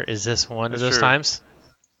twice a year. Is this one of That's those true. times?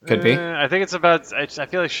 Could be. I think it's about. I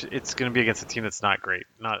feel like it's going to be against a team that's not great,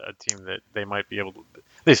 not a team that they might be able to.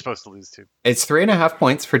 They're supposed to lose to. It's 3.5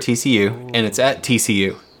 points for TCU, and it's at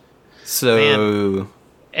TCU. So,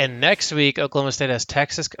 And next week, Oklahoma State has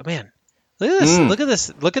Texas. Man, look at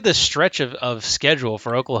this! Look at this stretch of schedule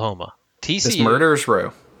for Oklahoma. this TCU, murderer's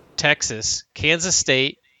row. Texas, Kansas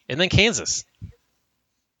State, and then Kansas.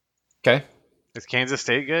 Okay. Is Kansas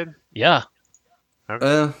State good? Yeah,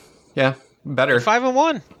 Yeah, better.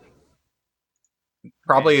 5-1.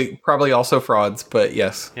 Probably also frauds, but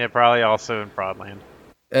yes. Yeah, probably also in Fraudland.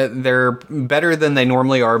 They're better than they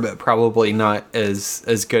normally are, but probably not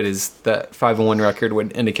as good as that 5-1 record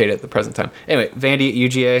would indicate at the present time. Anyway, Vandy at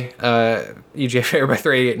UGA. UGA favored by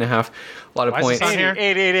 38.5. A lot of Why is this points. on here?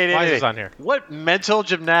 Why is this on here? What mental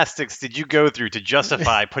gymnastics did you go through to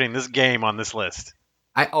justify putting this game on this list?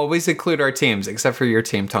 I always include our teams, except for your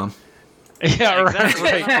team, Tom. Yeah, right.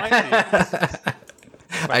 Exactly.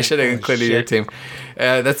 I should have included your team.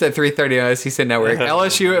 That's at 3:30 on SEC Network.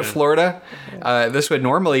 LSU at Florida. This would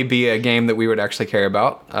normally be a game that we would actually care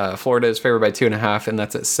about. Florida is favored by 2.5, and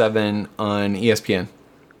that's at 7 on ESPN.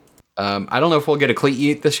 I don't know if we'll get a cleat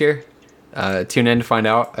eat this year. Tune in to find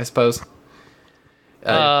out, I suppose.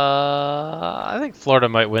 I think Florida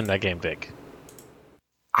might win that game big.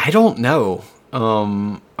 I don't know.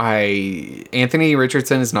 Anthony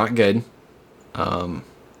Richardson is not good.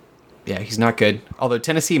 Yeah, he's not good. Although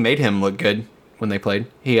Tennessee made him look good when they played.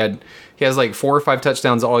 He has like 4 or 5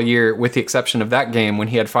 touchdowns all year, with the exception of that game when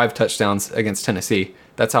he had 5 touchdowns against Tennessee.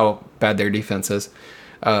 That's how bad their defense is.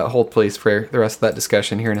 Hold please for the rest of that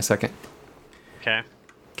discussion here in a second. Okay.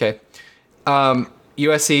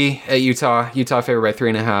 USC at Utah. Utah favored by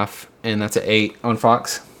 3.5, and that's at 8 on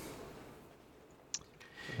Fox.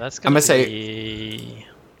 That's gonna be.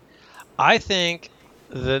 I think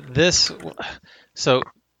that this. So,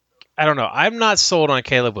 I don't know. I'm not sold on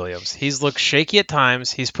Caleb Williams. He's looked shaky at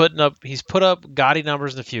times. He's put up gaudy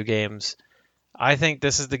numbers in a few games. I think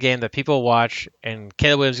this is the game that people watch, and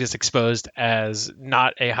Caleb Williams gets exposed as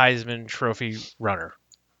not a Heisman Trophy runner.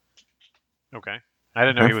 Okay. I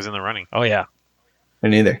didn't know he was in the running. Oh yeah. Me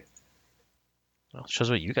neither. Well, shows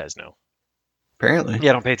what you guys know. Apparently. Yeah,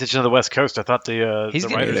 I don't pay attention to the West Coast. I thought the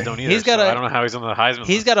writers don't either. I don't know how he's on the Heisman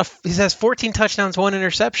list. He has 14 touchdowns, 1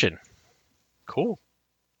 interception. Cool.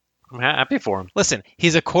 I'm happy for him. Listen,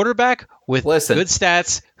 he's a quarterback with good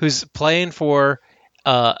stats who's playing for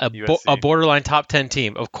a borderline top 10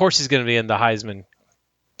 team. Of course he's going to be in the Heisman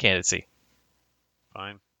candidacy.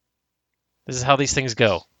 Fine. This is how these things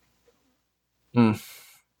go. Okay.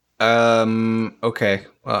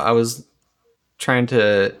 Well, I was trying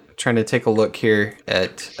to take a look here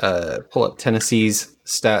at pull up Tennessee's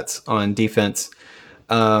stats on defense.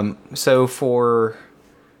 So before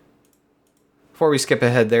we skip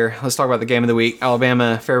ahead there, let's talk about the game of the week.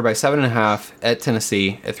 Alabama favored by 7.5 at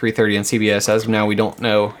Tennessee at 3:30 on CBS. As of now, we don't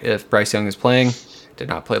know if Bryce Young is playing. Did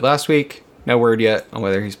not play last week. No word yet on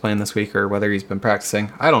whether he's playing this week or whether he's been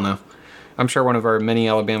practicing. I don't know. I'm sure one of our many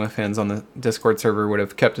Alabama fans on the Discord server would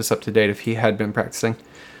have kept us up to date if he had been practicing.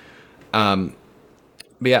 But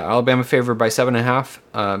yeah, Alabama favored by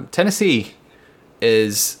 7.5. Tennessee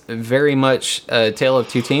is very much a tale of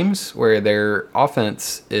two teams where their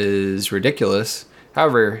offense is ridiculous.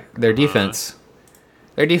 However, their defense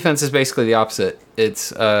is basically the opposite.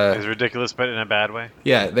 It's ridiculous, but in a bad way.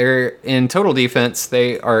 Yeah, they're in total defense.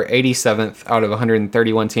 They are 87th out of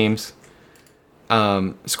 131 teams.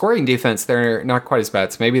 Scoring defense, they're not quite as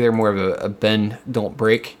bad. So maybe they're more of a bend, don't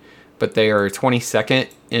break, but they are 22nd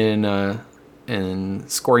in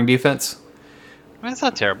scoring defense. That's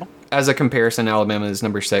not terrible. As a comparison, Alabama is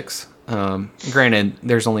number 6. Granted,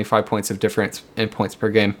 there's only 5 points of difference in points per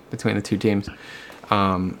game between the two teams.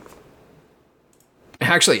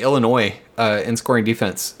 Actually, Illinois in scoring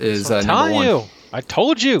defense is number 1. I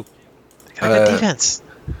told you. They got good defense.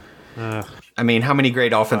 I mean, how many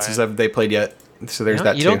great offenses have they played yet? So there's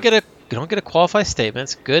that. You don't get a qualified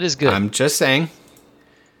statement. Good is good. I'm just saying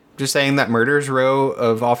that murderer's row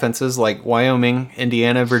of offenses like Wyoming,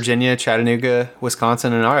 Indiana, Virginia, Chattanooga,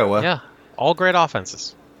 Wisconsin, and Iowa. Yeah, all great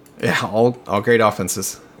offenses. Yeah, all great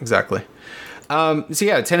offenses. Exactly. So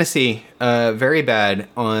yeah, Tennessee, very bad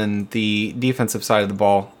on the defensive side of the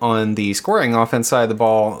ball. On the scoring offense side of the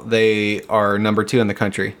ball, they are number 2 in the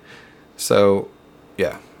country. So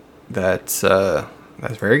yeah, that's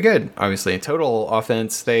very good. Obviously, in total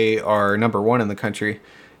offense, they are number 1 in the country,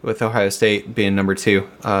 with Ohio State being number 2.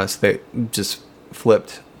 So they just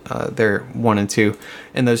flipped. They're 1 and 2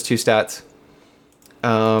 in those two stats.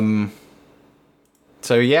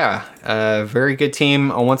 So yeah, a very good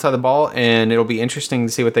team on one side of the ball, and it'll be interesting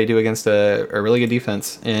to see what they do against a really good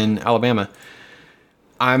defense in Alabama.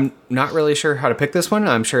 I'm not really sure how to pick this one.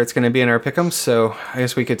 I'm sure it's going to be in our pick'ems, so I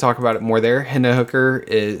guess we could talk about it more there. Hendon Hooker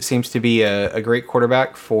seems to be a great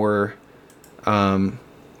quarterback for.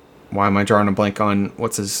 Why am I drawing a blank on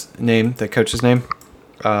what's his name? The coach's name?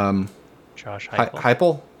 Josh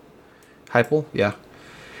Heupel. Heupel, yeah.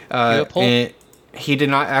 And he did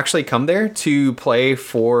not actually come there to play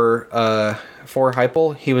for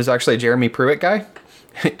Heupel. He was actually a Jeremy Pruitt guy,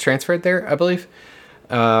 transferred there, I believe.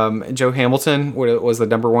 Joe Hamilton was the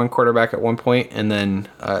number one quarterback at one point, and then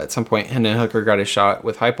at some point Hendon Hooker got his shot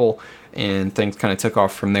with Heupel, and things kind of took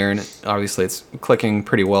off from there. And obviously, it's clicking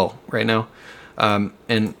pretty well right now.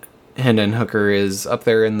 And Hendon Hooker is up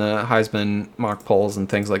there in the Heisman mock polls and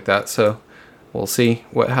things like that. So we'll see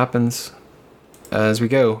what happens as we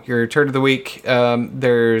go. Your turd of the week.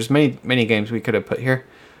 There's many games we could have put here.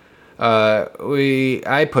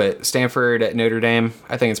 I put Stanford at Notre Dame.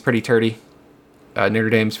 I think it's pretty turdy. Notre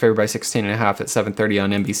Dame's favored by 16.5 at 7:30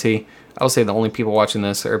 on NBC. I will say the only people watching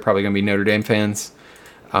this are probably going to be Notre Dame fans,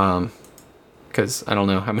 because I don't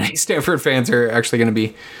know how many Stanford fans are actually going to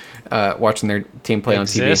be watching their team play on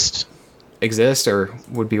TV. Exist or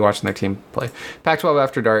would be watching their team play. Pac-12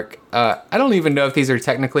 After Dark. I don't even know if these are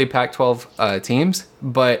technically Pac-12 teams,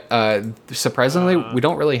 but surprisingly, we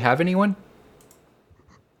don't really have anyone.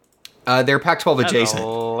 They're Pac-12 adjacent. That's a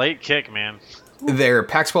late kick, man. They're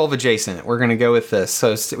Pac-12 adjacent. We're going to go with this.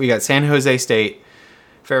 So we got San Jose State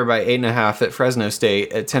favored by 8.5 at Fresno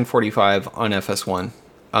State at 10:45 on FS1.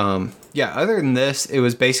 Other than this, it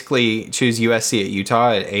was basically choose USC at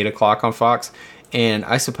Utah at 8 o'clock on Fox. And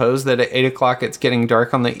I suppose that at 8 o'clock it's getting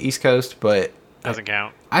dark on the East Coast, but doesn't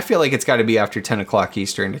count. I feel like it's got to be after 10 o'clock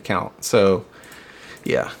Eastern to count. So,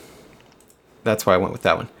 yeah, that's why I went with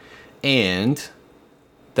that one. And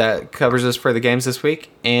that covers us for the games this week,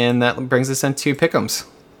 and that brings us into pick'ems.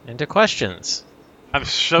 Into questions. I'm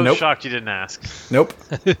so shocked you didn't ask. Nope.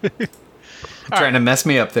 Trying to mess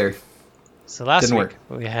me up there. So last Didn't week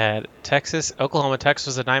we had Oklahoma. Texas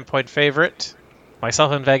was a 9-point favorite.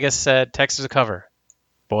 Myself and Vegas said Texas to cover.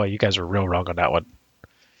 Boy, you guys were real wrong on that one.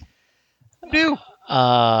 Who knew?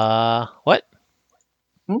 What?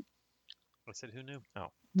 I said who knew?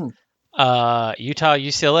 Utah,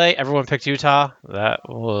 UCLA. Everyone picked Utah. We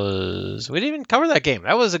didn't even cover that game.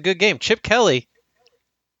 That was a good game. Chip Kelly,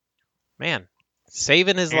 man,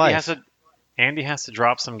 saving his life. Andy has to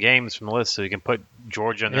drop some games from the list so he can put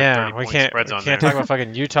Georgia and their 30-point spreads on there. We can't talk about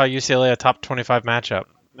fucking Utah, UCLA, a top 25 matchup.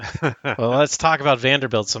 Well, let's talk about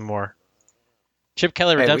Vanderbilt some more. Chip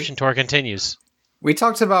Kelly redemption tour continues. We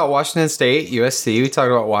talked about Washington State, USC. We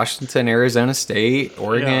talked about Washington, Arizona State,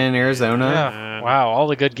 Oregon, Arizona. Yeah. Wow, all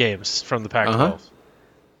the good games from the Pac-12.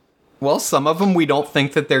 Well, some of them we don't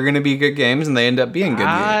think that they're going to be good games, and they end up being good games.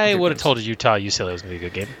 I would have told you Utah, UCLA was going to be a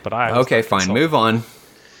good game, but okay, fine. Move on.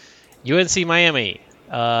 UNC, Miami.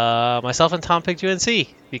 Myself and Tom picked UNC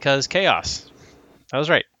because chaos. I was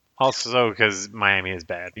right. Also, because Miami is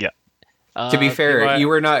bad. Yeah. To be fair, you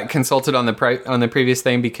were not consulted on the previous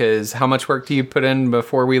thing because how much work do you put in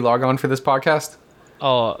before we log on for this podcast?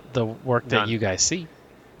 Oh, the work that you guys see.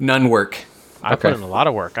 None work. I put in a lot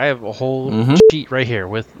of work. I have a whole sheet right here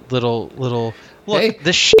with little. Look,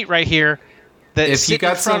 this sheet right here that's in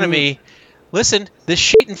front of me. Listen, this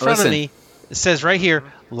sheet in front of me says right here,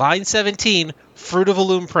 line 17, Fruit of a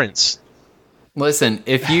Loom Prince. Listen, and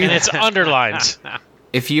it's underlined.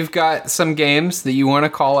 If you've got some games that you want to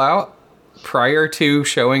call out prior to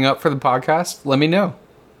showing up for the podcast, let me know.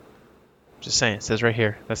 Just saying, it says right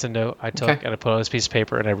here. That's a note I took and I put on this piece of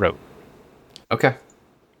paper and I wrote. Okay.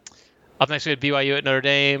 Up next we had BYU at Notre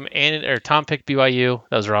Dame, Tom picked BYU.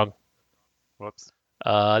 That was wrong. Whoops.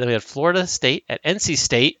 Then we had Florida State at NC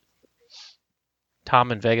State.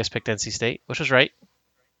 Tom and Vegas picked NC State, which was right.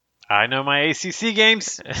 I know my ACC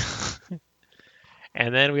games.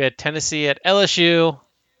 And then we had Tennessee at LSU.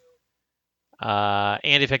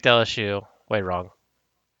 Andy picked LSU. Way wrong.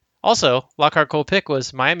 Also, Lockhart Cole pick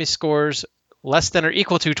was Miami scores less than or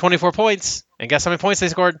equal to 24 points. And guess how many points they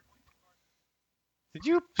scored?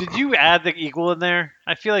 Did you add the equal in there?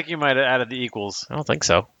 I feel like you might have added the equals. I don't think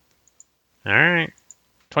so. All right.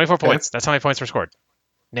 24 points. That's how many points were scored.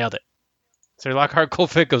 Nailed it. So your Lockhart Cole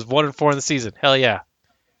pick goes 1-4 in the season. Hell yeah.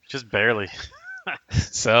 Just barely.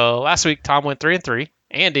 So last week, Tom went 3-3.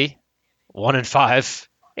 Andy, 1-5.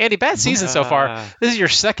 Andy, bad season so far. This is your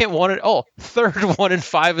third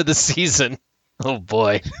 1-5 of the season. Oh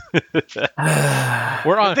boy.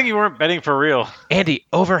 We're on. I think you weren't betting for real. Andy,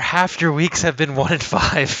 over half your weeks have been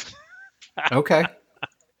 1-5. Okay.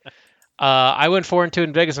 I went 4-2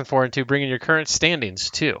 and Vegas went 4-2, bringing your current standings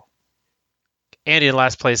to Andy in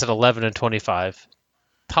last place at 11-25.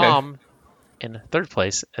 Tom in third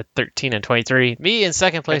place at 13-23. Me in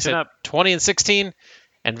second place at 20-16,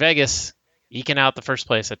 and Vegas eking out the first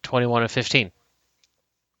place at 21-15.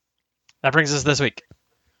 That brings us this week.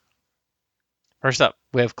 First up,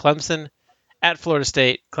 we have Clemson at Florida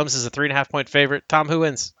State. Clemson's a 3.5-point favorite. Tom, who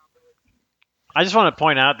wins? I just want to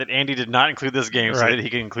point out that Andy did not include this game so that he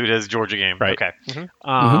can include his Georgia game. Right. Okay.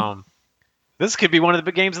 Mm-hmm. This could be one of the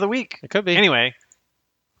big games of the week. It could be. Anyway,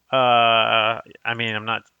 I mean, I'm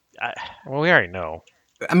not. Well, we already know.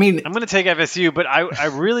 I mean, I'm going to take FSU, but I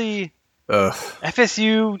really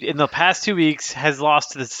FSU in the past 2 weeks has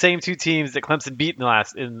lost to the same two teams that Clemson beat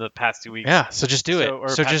in the past 2 weeks. Yeah, so just do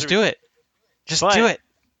it. So just do it. Just do it.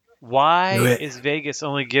 Why Do it. is Vegas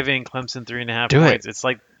only giving Clemson 3.5 Do it. points? It's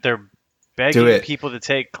like they're begging people to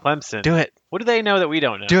take Clemson. Do it. What do they know that we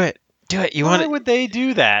don't know? Do it. Do it. Why would they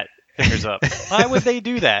do that? Fingers up. Why would they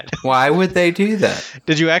do that? why would they do that?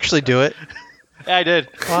 Did you actually do it? Yeah, I did.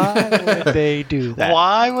 Why would they do that?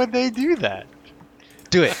 Why would they do that?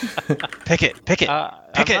 Do it. Pick it. Pick it. I'm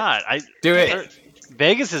not. Do it.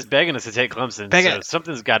 Vegas is begging us to take Clemson, so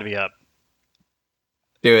something's got to be up.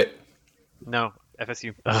 Do it. No,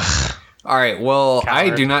 FSU. All right. Well, I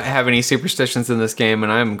Coward. do not have any superstitions in this game,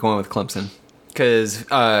 and I'm going with Clemson because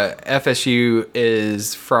FSU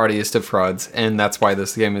is fraudiest of frauds, and that's why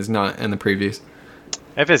this game is not in the previews.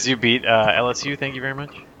 FSU beat LSU. Thank you very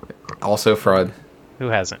much. Also fraud. Who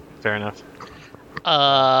hasn't? Fair enough.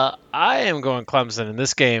 I am going Clemson, and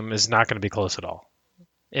this game is not going to be close at all.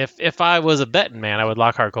 If I was a betting man, I would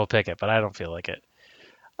lock hardcore pick it, but I don't feel like it.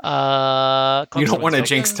 Clemson You don't want to wins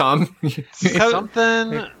jinx big. Tom.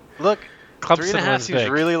 Something. Look, Clemson 3.5 wins seems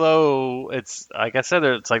big. really low. It's like I said,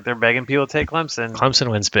 it's like they're begging people to take Clemson. Clemson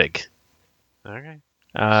wins big. Okay.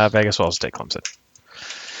 Vegas will also take Clemson.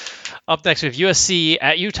 Up next, we have USC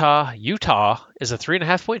at Utah. Utah is a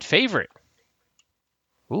 3.5-point favorite.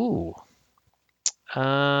 Ooh.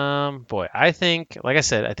 Boy, I think, like I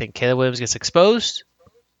said, I think Caleb Williams gets exposed,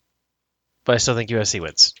 but I still think USC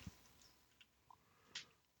wins.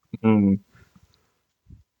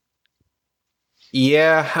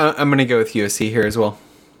 Yeah, I'm going to go with USC here as well.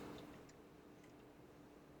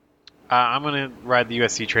 I'm gonna ride the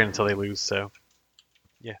USC train until they lose. So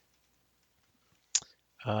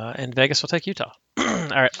And Vegas will take Utah. All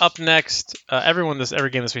right, up next, every game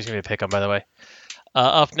this week is going to be a pick 'em, by the way.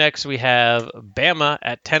 Up next, we have Bama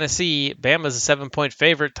at Tennessee. Bama's a 7-point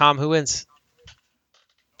favorite. Tom, who wins?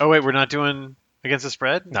 Oh wait, we're not doing against the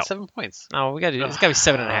spread? No. 7 points. No, it's got to be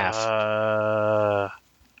 7.5.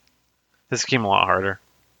 This came a lot harder.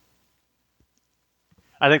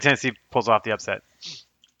 I think Tennessee pulls off the upset.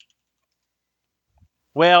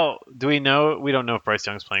 Well, do we know? We don't know if Bryce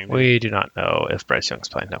Young's playing. We do not know if Bryce Young's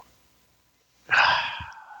playing. No.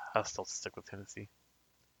 I'll still stick with Tennessee.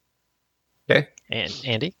 Okay. And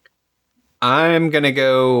Andy? I'm going to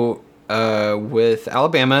go with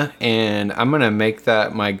Alabama, and I'm going to make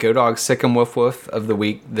that my Go Dogs Sick 'em Woof Woof of the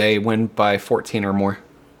week. They win by 14 or more.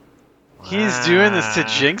 He's doing this to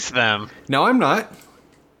jinx them. No, I'm not.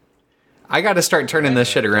 I got to start turning this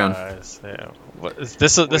shit around. This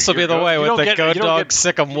will be the way with the Go Dog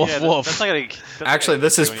Sick 'em Woof Woof. Actually,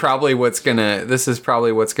 this is probably what's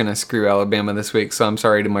gonna screw Alabama this week. So I'm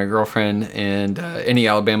sorry to my girlfriend and any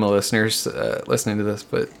Alabama listeners listening to this,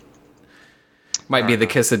 but might be the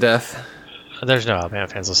kiss of death. There's no Alabama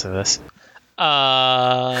fans listening to this.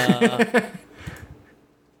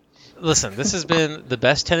 Listen, this has been the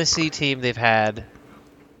best Tennessee team they've had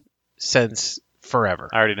since forever.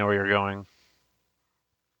 I already know where you're going.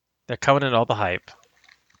 They're coming in all the hype.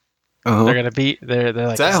 Uh-huh. They're gonna be. They're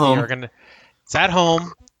like It's at home. It's at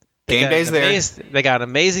home. Game day's there. They got an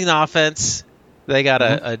amazing offense. They got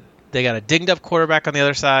a dinged up quarterback on the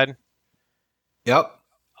other side. Yep.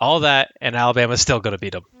 All that, and Alabama's still gonna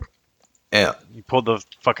beat them. Yeah. You pulled the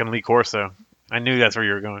fucking Lee Corso. I knew that's where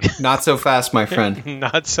you were going. Not so fast, my friend.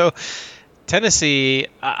 Not so. Tennessee.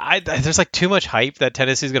 There's like too much hype that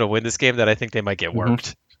Tennessee's gonna win this game that I think they might get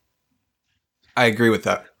worked. I agree with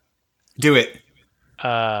that. Do it.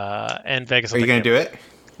 And Vegas. Are you going to do it?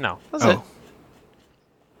 No. That's it.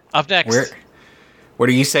 Up next. What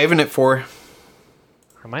are you saving it for?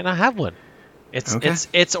 I might not have one.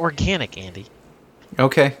 It's organic, Andy.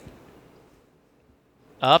 Okay.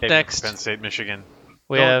 Up Saving next, Penn State, Michigan.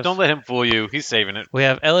 we Don't let him fool you. He's saving it.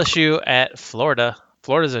 have LSU at Florida.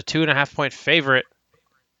 Florida's a 2.5-point favorite.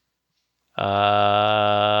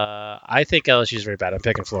 I think LSU's very bad. I'm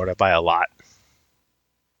picking Florida by a lot.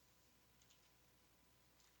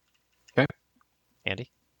 Okay.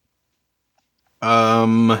 Andy?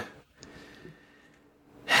 I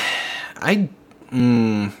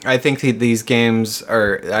think these games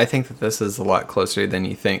are. I think that this is a lot closer than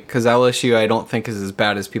you think. Because LSU, I don't think is as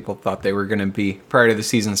bad as people thought they were going to be prior to the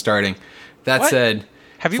season starting. That said,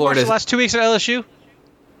 have you watched the last 2 weeks at LSU?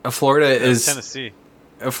 Florida is Tennessee.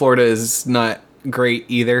 Florida is not great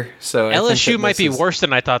either. So I think LSU that might be this is- worse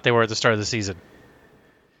than I thought they were at the start of the season.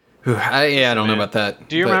 I don't know about that.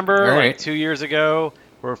 Do you but, remember all like right. 2 years ago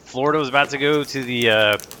where Florida was about to go to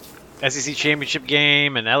the SEC championship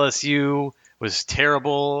game and LSU was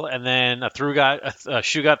terrible, and then a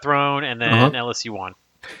shoe got thrown, and then LSU won.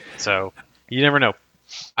 So you never know.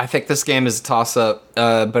 I think this game is a toss-up,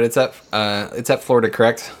 but it's at Florida,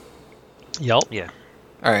 correct? Yep. Yeah.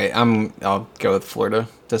 All right, I'll go with Florida,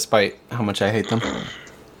 despite how much I hate them.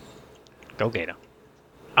 Go Gator.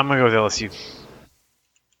 I'm gonna go with LSU.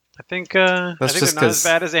 I think they're not as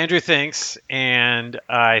bad as Andrew thinks, and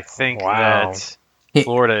I think that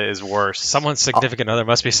Florida is worse. Someone's significant other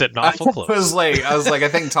must be sitting awful close. I was like, I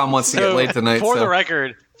think Tom wants to get laid tonight. For the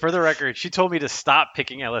record, she told me to stop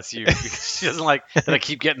picking LSU because she doesn't like that I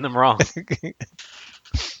keep getting them wrong.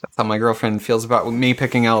 That's how my girlfriend feels about me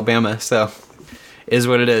picking Alabama, so is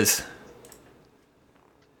what it is.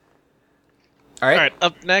 All right,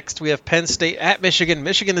 up next we have Penn State at Michigan.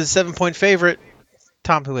 Michigan is a 7-point favorite.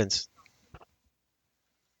 Tom, who wins?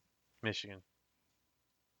 Michigan.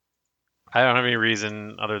 I don't have any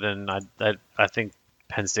reason other than I think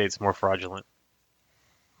Penn State's more fraudulent.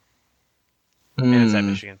 And it's at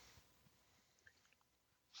Michigan.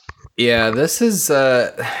 Yeah, this is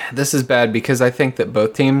bad because I think that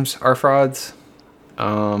both teams are frauds.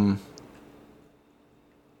 It's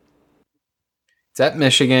at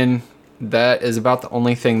Michigan. That is about the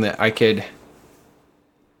only thing that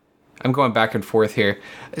I'm going back and forth here.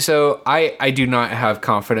 So I do not have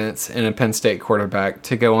confidence in a Penn State quarterback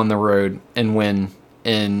to go on the road and win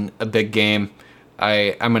in a big game.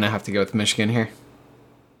 I'm going to have to go with Michigan here.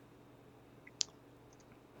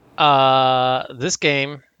 This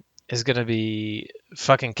game is going to be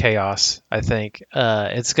fucking chaos, I think.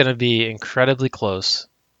 It's going to be incredibly close.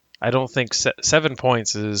 I don't think 7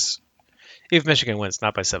 points is... If Michigan wins,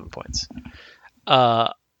 not by 7 points.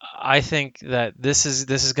 I think that this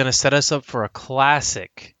is going to set us up for a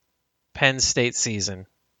classic Penn State season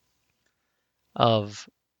of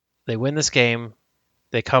they win this game,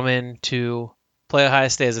 they come in to play Ohio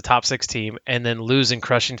State as a top 6 team, and then lose in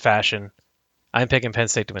crushing fashion. I'm picking Penn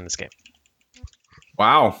State to win this game.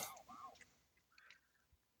 Wow.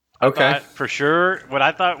 Okay. For sure, what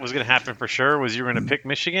I thought was going to happen for sure was you were going to pick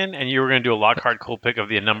Michigan, and you were going to do a Lockhart cool pick of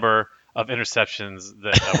the number of interceptions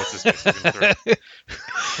that what's his face was going to throw.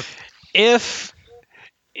 If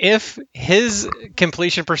his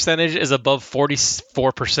completion percentage is above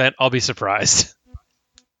 44%, I'll be surprised.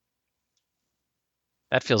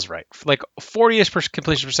 That feels right. Like 40-ish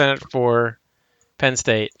completion percentage for Penn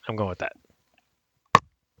State. I'm going with that.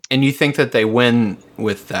 And you think that they win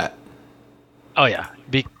with that? Oh yeah,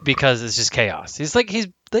 because it's just chaos. He's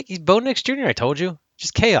Bo Nix Jr. I told you,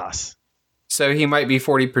 just chaos. So he might be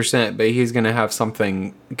 40%, but he's going to have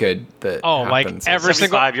something good that happens. Like every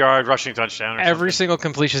single 5-yard rushing touchdown. Every single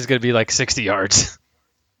completion is going to be like 60 yards.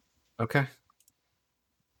 Okay.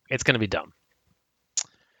 It's going to be dumb.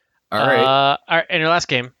 All right. All right. In your last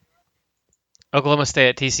game, Oklahoma State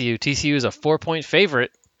at TCU. TCU is a 4-point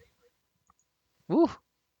favorite. Woo.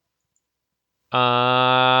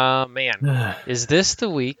 Man, is this the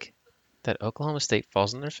week that Oklahoma State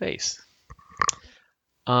falls on their face?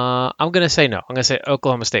 I'm going to say no. I'm going to say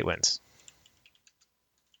Oklahoma State wins.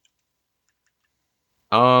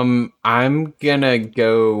 I'm going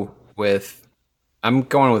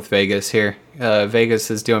with Vegas here.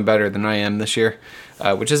 Vegas is doing better than I am this year,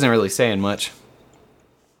 which isn't really saying much.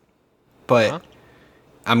 But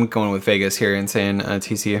I'm going with Vegas here and saying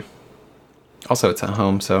TCU. Also, it's at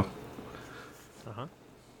home, so.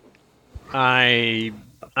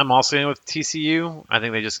 I'm also in with TCU. I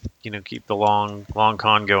think they just keep the long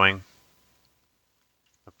con going.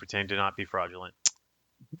 Pretend to not be fraudulent.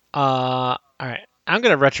 All right. I'm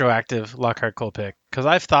going to retroactive Lockhart Cole pick because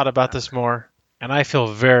I've thought about this more, and I feel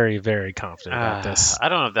very, very confident about this. I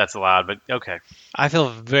don't know if that's allowed, but okay. I feel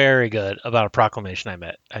very good about a proclamation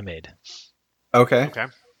I made. Okay. Okay.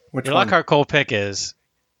 Which Your one? Lockhart Cole pick is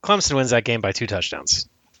Clemson wins that game by 2 touchdowns.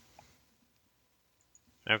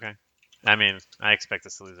 Okay. I mean, I expect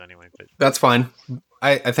us to lose anyway, but That's fine.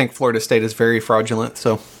 I think Florida State is very fraudulent,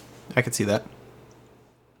 so I could see that.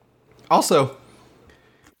 Also,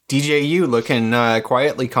 DJU looking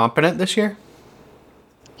quietly competent this year.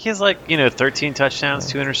 he has 13 touchdowns,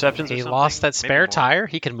 2 interceptions. He or something. lost that Maybe spare more. tire.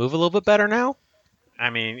 He can move a little bit better now. I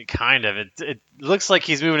mean, kind of. It looks like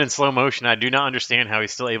he's moving in slow motion. I do not understand how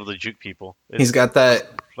he's still able to juke people. He's got that.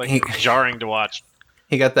 Jarring to watch.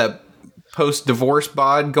 He got that post-divorce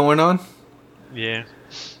bod going on. Yeah.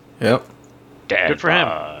 Yep. Good for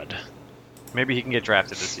him. Maybe he can get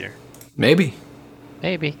drafted this year. Maybe.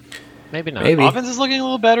 Maybe not. Maybe. Offense is looking a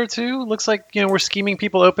little better too. Looks like we're scheming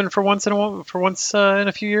people open for once in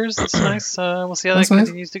a few years. That's nice. We'll see how that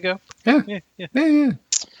continues to go. Yeah.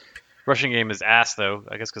 Rushing game is ass though.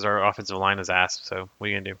 I guess because our offensive line is ass. So what are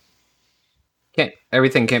you gonna do?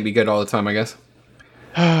 Everything can't be good all the time, I guess.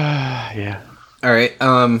 Yeah. All right.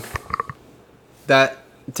 That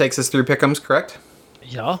takes us through pick'ems, correct?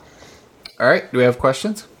 Yeah. All right. Do we have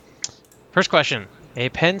questions? First question. A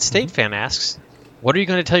Penn State fan asks, what are you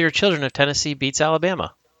going to tell your children if Tennessee beats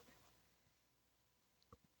Alabama?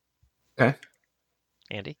 Okay.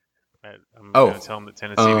 Andy? I'm Oh, going to tell them that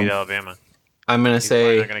Tennessee beat Alabama. I'm gonna He's probably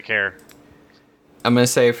say. not going to care. I'm gonna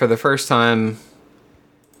say for the first time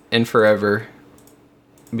in forever,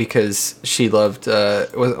 because she loved.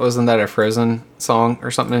 Wasn't that a Frozen song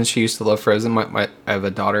or something? She used to love Frozen. I have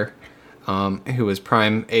a daughter, who was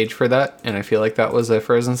prime age for that, and I feel like that was a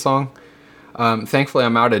Frozen song. Thankfully,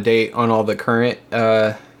 I'm out of date on all the current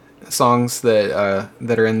songs that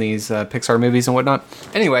are in these Pixar movies and whatnot.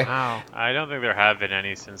 Anyway, Wow. I don't think there have been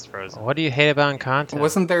any since Frozen. What do you hate about Encanto?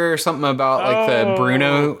 wasn't there something about like the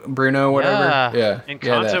Bruno whatever? Yeah.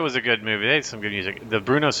 Encanto that. was a good movie. They had some good music. The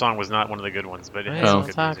Bruno song was not one of the good ones, but it had We'll some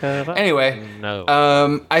good talk music. about- Anyway,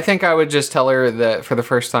 No. I think I would just tell her that for the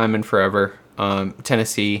first time in forever,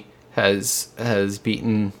 Tennessee has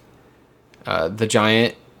beaten the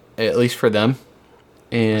Giant, at least for them.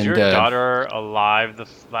 And Was your daughter alive the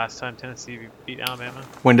last time Tennessee beat Alabama?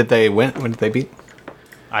 when did they win? When did they beat?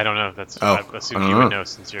 I don't know. That's Oh, I assume I you don't would know. know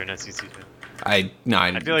since you're an SEC fan. I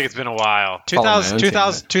feel like it's been a while.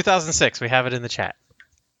 2006. We have it in the chat.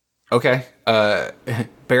 Okay.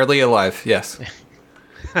 Barely alive. Yes.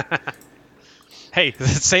 Hey,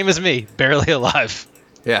 same as me. Barely alive.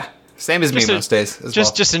 Yeah. Same as me most days. As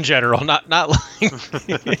well. Just in general, not like.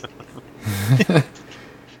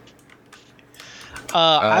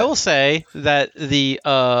 I will say that the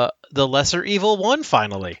lesser evil won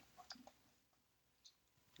finally.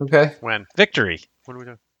 Okay. When? Victory. What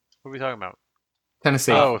are we talking about?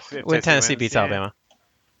 Tennessee. Oh, if When Tennessee wins, beats yeah. Alabama.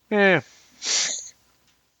 Yeah.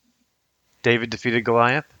 David defeated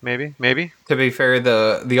Goliath. Maybe. To be fair,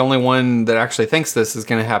 the only one that actually thinks this is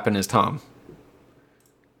going to happen is Tom.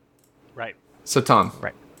 Right. So Tom.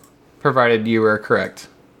 Right. Provided you were correct,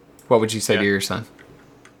 what would you say to Yeah. your son?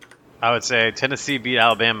 I would say Tennessee beat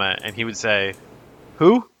Alabama, and he would say,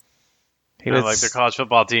 "Who?" He You know, would like their college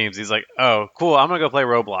football teams. He's like, "Oh, cool. I'm gonna go play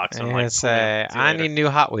Roblox." and I'm he'd like, say, "Cool, man. See you I later." need new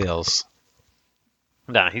Hot Wheels.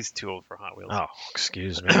 Nah, he's too old for Hot Wheels. Oh,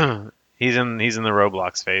 excuse me. He's in the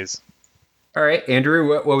Roblox phase. All right, Andrew,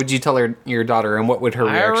 what would you tell your daughter, and what would her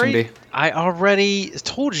reaction be? I already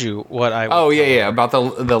told you what I would Oh, tell yeah, her. about the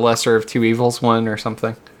lesser of two evils one or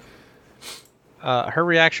something. Her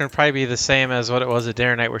reaction would probably be the same as what it was at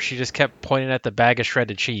dinner night, where she just kept pointing at the bag of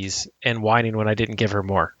shredded cheese and whining when I didn't give her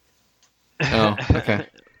more. Oh, okay.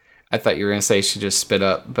 I thought you were going to say she just spit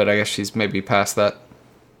up, but I guess she's maybe past that.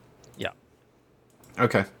 Yeah.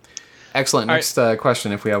 Okay. Excellent. All Next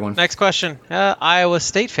question, if we have one. Next question. Iowa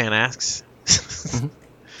State fan asks,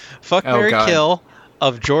 fuck, Oh, marry, God. kill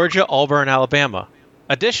of Georgia, Auburn, Alabama.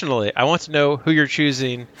 Additionally, I want to know who you're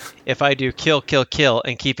choosing if I do kill, kill, kill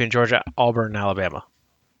and keep in Georgia, Auburn, and Alabama.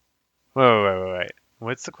 Wait.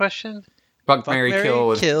 What's the question? Fuck, Fuck, marry, marry, kill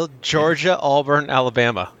with... kill Georgia, Auburn,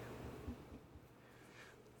 Alabama.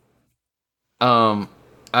 I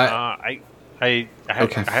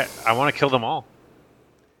I want to kill them all.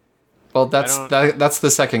 well, that's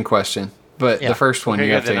the second question, but Yeah. the first one Okay,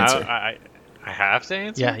 you have good, to then answer. I have to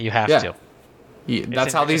answer. Yeah, you have Yeah. to.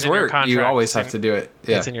 That's how these in your work. You contract. always have to do it.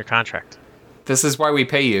 Yeah. It's in your contract. This is why we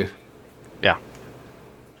pay you. Yeah.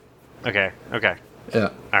 Okay. Yeah.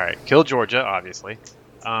 All right. Kill Georgia, obviously.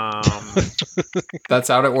 That's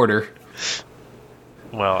out of order.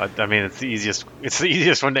 Well, I mean, it's the easiest. It's the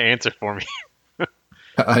easiest one to answer for me.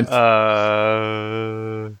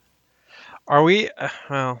 Are we?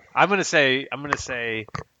 Well, I'm gonna say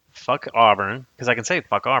fuck Auburn, because I can say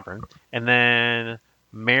fuck Auburn, and then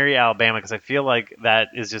marry Alabama, because I feel like that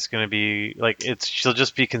is just gonna be like she'll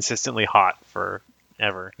just be consistently hot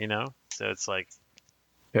forever, you know. So it's like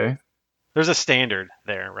Okay. there's a standard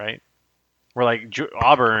there, right? Where like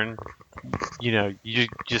Auburn, you know, you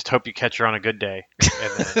just hope you catch her on a good day, and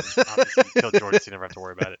then obviously kill Georgia, so you never have to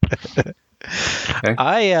worry about it. Okay.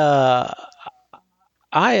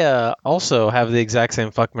 I also have the exact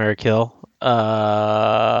same fuck, marry, kill.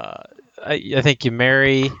 I think you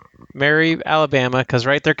marry Alabama, because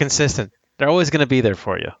right, they're consistent. They're always going to be there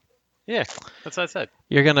for you. Yeah, that's what I said.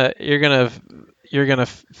 You're gonna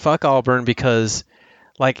fuck Auburn because,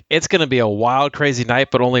 like, it's gonna be a wild, crazy night,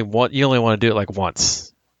 but you only want to do it like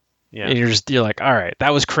once. Yeah. And you're like, all right,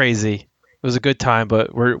 that was crazy. It was a good time,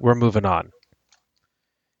 but we're moving on.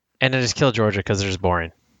 And then just kill Georgia because they're just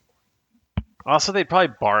boring. Also, they'd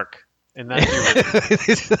probably bark, and that'd be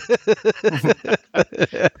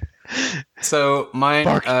really So mine,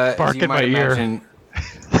 Bark as you in might my ear. imagine,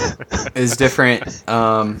 is different.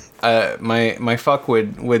 My fuck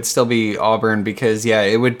would still be Auburn, because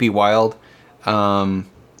it would be wild.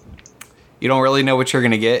 You don't really know what you're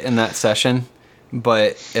going to get in that session,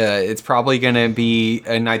 but it's probably going to be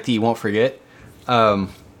a night that you won't forget. Going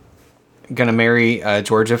to marry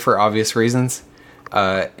Georgia for obvious reasons.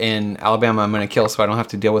 In Alabama, I'm going to kill so I don't have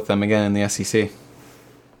to deal with them again in the SEC.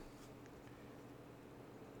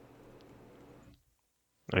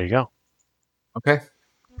 There you go. Okay.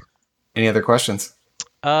 Any other questions?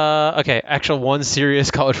 Okay, actual one serious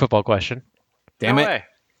college football question. Damn No it. way.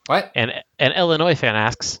 What? And an Illinois fan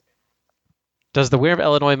asks, does the winner of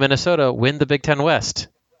Illinois Minnesota win the Big Ten West?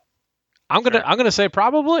 I'm gonna say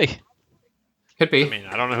probably. Could be. I mean,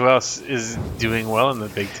 I don't know who else is doing well in the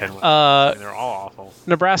Big Ten West. They're all awful.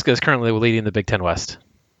 Nebraska is currently leading the Big Ten West.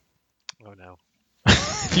 Oh no.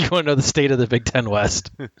 If you want to know the state of the Big Ten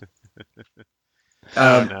West.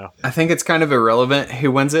 No. I think it's kind of irrelevant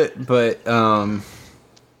who wins it, but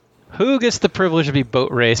Who gets the privilege to be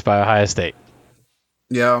boat raced by Ohio State?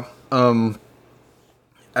 yeah,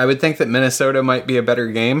 I would think that Minnesota might be a better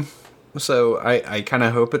game. So I kind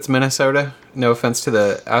of hope it's Minnesota. No offense to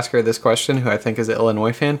the asker of this question, who I think is an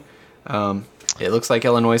Illinois fan. It looks like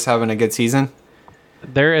Illinois is having a good season.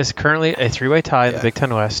 There is currently a three-way tie in the Big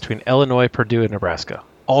Ten West between Illinois, Purdue, and Nebraska.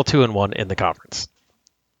 All 2-1 in the conference.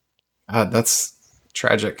 That's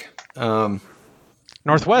tragic.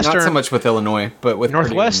 Northwestern. Not so much with Illinois, but with Purdue and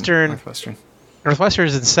Northwestern. Northwestern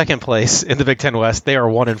is in second place in the Big Ten West. They are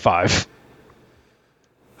 1-5.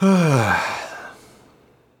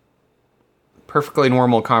 Perfectly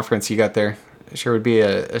normal conference you got there. It sure would be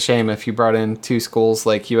a shame if you brought in two schools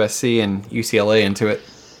like USC and UCLA into it.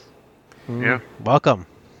 Yeah. Welcome.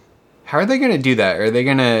 How are they going to do that? Are they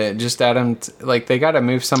going to just add them? They got to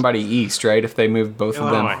move somebody east, right? If they move both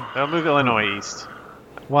Illinois. of them. They'll move Illinois east.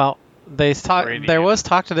 Well, there was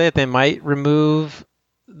talk today that they might remove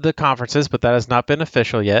the conferences, but that has not been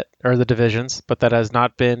official yet, or the divisions, but that has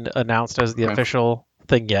not been announced as the official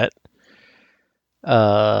thing yet.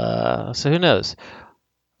 So who knows?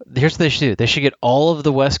 Here's what they should do. They should get all of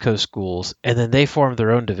the West Coast schools, and then they form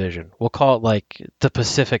their own division. We'll call it like the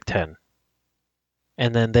Pacific 10.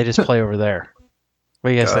 And then they just play over there. What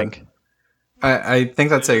do you guys think? I think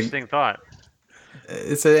that's Interesting thought.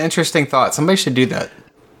 It's an interesting thought. Somebody should do that.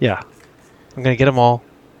 Yeah. I'm going to get them all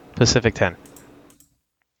Pacific 10.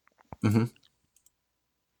 Mm-hmm.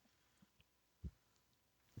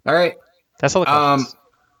 All right. That's all the questions.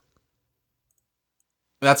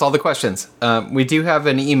 That's all the questions. We do have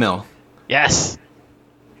an email. Yes.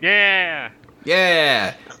 Yeah.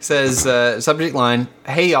 Yeah. It says, subject line,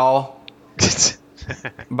 hey y'all.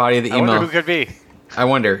 Body of the I wonder email. who could be. I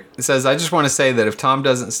wonder. It says, I just want to say that if Tom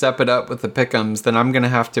doesn't step it up with the pick'ems, then I'm going to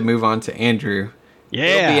have to move on to Andrew.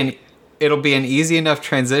 Yeah. It'll be an easy enough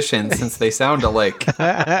transition since they sound alike.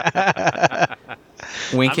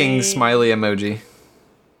 Winking smiley emoji.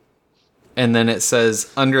 And then it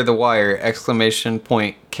says, under the wire, !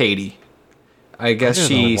 Katie. I guess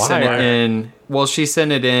she sent it in. Well, she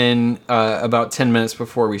sent it in about 10 minutes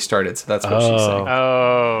before we started, so that's what she's saying.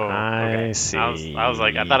 Oh, I okay. see. I was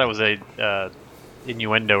like, I thought it was a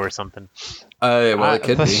innuendo or something. Well, it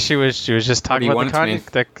could be. She was just talking about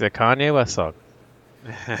the Kanye West song.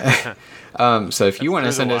 So if you want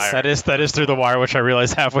to send us... That is through the wire, which I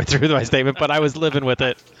realized halfway through my statement, but I was living with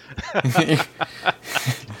it.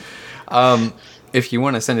 If you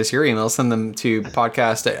want to send us your email, send them to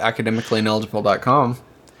podcast@academicallyineligible.com,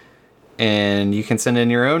 and you can send in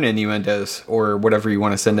your own innuendos or whatever you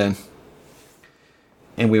want to send in,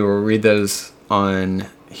 and we will read those on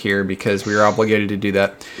here because we are obligated to do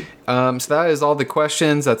that. So that is all the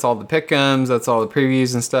questions. That's all the pick'ems. That's all the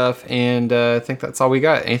previews and stuff. And I think that's all we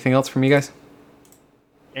got. Anything else from you guys?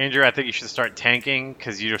 Andrew, I think you should start tanking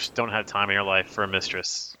because you just don't have time in your life for a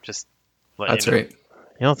mistress. Just That's right. You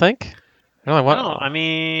don't think? Really, what? No, I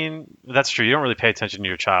mean, that's true. You don't really pay attention to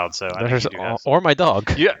your child, so I think you do have some. Or my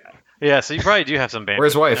dog. Yeah, so you probably do have some bandwidth. Or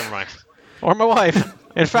his wife. Never mind. Or my wife.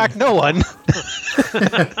 In fact, no one.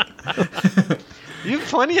 You have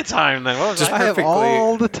plenty of time then. What was Just I have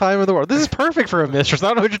all the time in the world. This is perfect for a mistress. I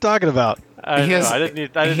don't know what you're talking about. I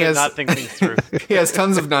did not think things through. He has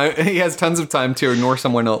tons of time to ignore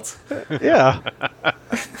someone else. Yeah.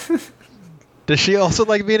 Does she also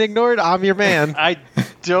like being ignored? I'm your man. I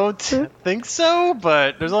don't think so,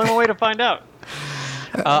 but there's only one way to find out.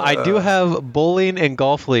 I do have bowling and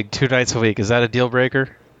golf league 2 nights a week. Is that a deal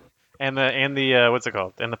breaker? And the what's it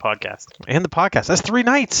called? And the podcast. And the podcast. That's 3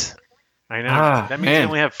 nights. I know. That means man. you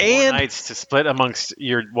only have 4 nights to split amongst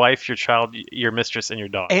your wife, your child, your mistress, and your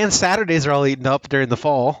dog. And Saturdays are all eaten up during the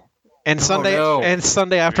fall. And Sunday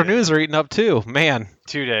afternoons are eaten up too. Man,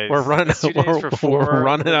 2 days. we're running. That's 2 days for 4 we're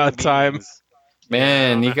running out of time. meetings.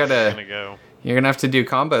 Man, Yeah, you that's gotta gonna go. You're gonna have to do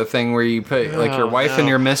combo thing where you put like your wife and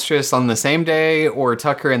your mistress on the same day, or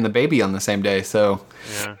Tucker and the baby on the same day. So,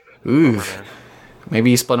 Yeah. ooh,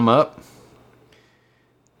 maybe you split them up.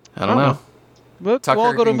 I don't know. We'll Tucker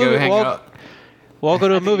all go to a can go movie. hang out. We'll all go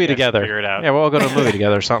to a movie you guys together. figure it out. Yeah, we'll all go to a movie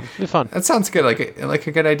together or something. It'll be fun. That sounds good. Like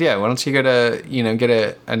a good idea. Why don't you go to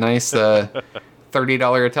get a nice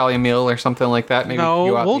 $30 Italian meal or something like that? Maybe No,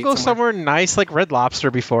 go out we'll to eat go somewhere nice like Red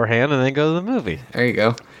Lobster beforehand and then go to the movie. There you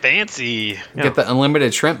go. Fancy. Get the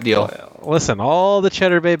unlimited shrimp deal. Listen, all the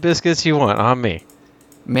Cheddar Bay biscuits you want on me.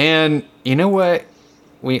 Man, you know what?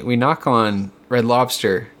 We knock on Red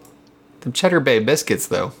Lobster. The Cheddar Bay biscuits,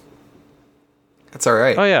 though. That's all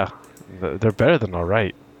right. Oh yeah, they're better than all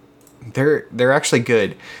right. They're actually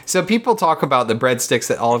good. So people talk about the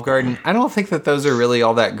breadsticks at Olive Garden. I don't think that those are really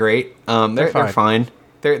all that great. They're fine.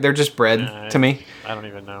 They're just bread to me. I don't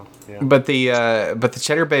even know. Yeah. But the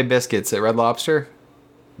Cheddar Bay biscuits at Red Lobster,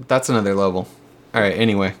 that's another level. All right.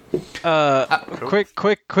 Anyway,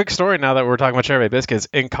 Quick story. Now that we're talking about Cheddar Bay biscuits,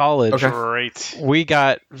 in college, Okay. Great. we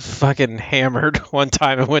got fucking hammered one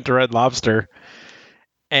time and went to Red Lobster,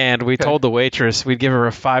 and we told the waitress we'd give her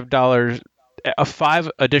 $5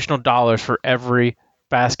 additional dollars for every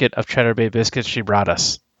basket of Cheddar Bay biscuits she brought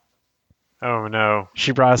us. Oh no.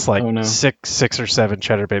 She brought us like Oh, no. six or seven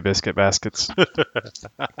Cheddar Bay biscuit baskets,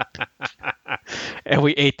 and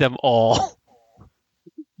we ate them all.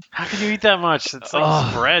 How can you eat that much? It's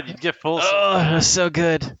like bread. You'd get full. Oh, it was so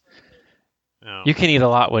good. No, You can eat a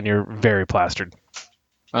lot when you're very plastered.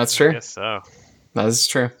 that's I true. guess so. That is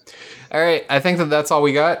true. All right. I think that's all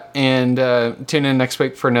we got. And tune in next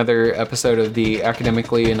week for another episode of the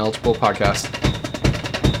Academically Ineligible podcast.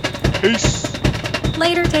 Peace.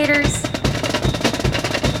 Later, taters.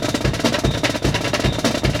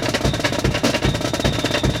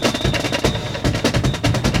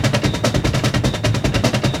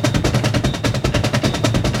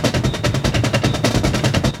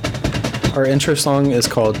 Our intro song is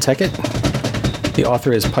called Tech It. The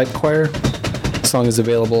author is Pipe Choir. The song is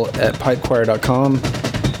available at pipechoir.com.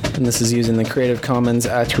 And this is using the Creative Commons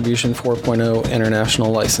Attribution 4.0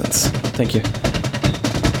 International License. Thank you.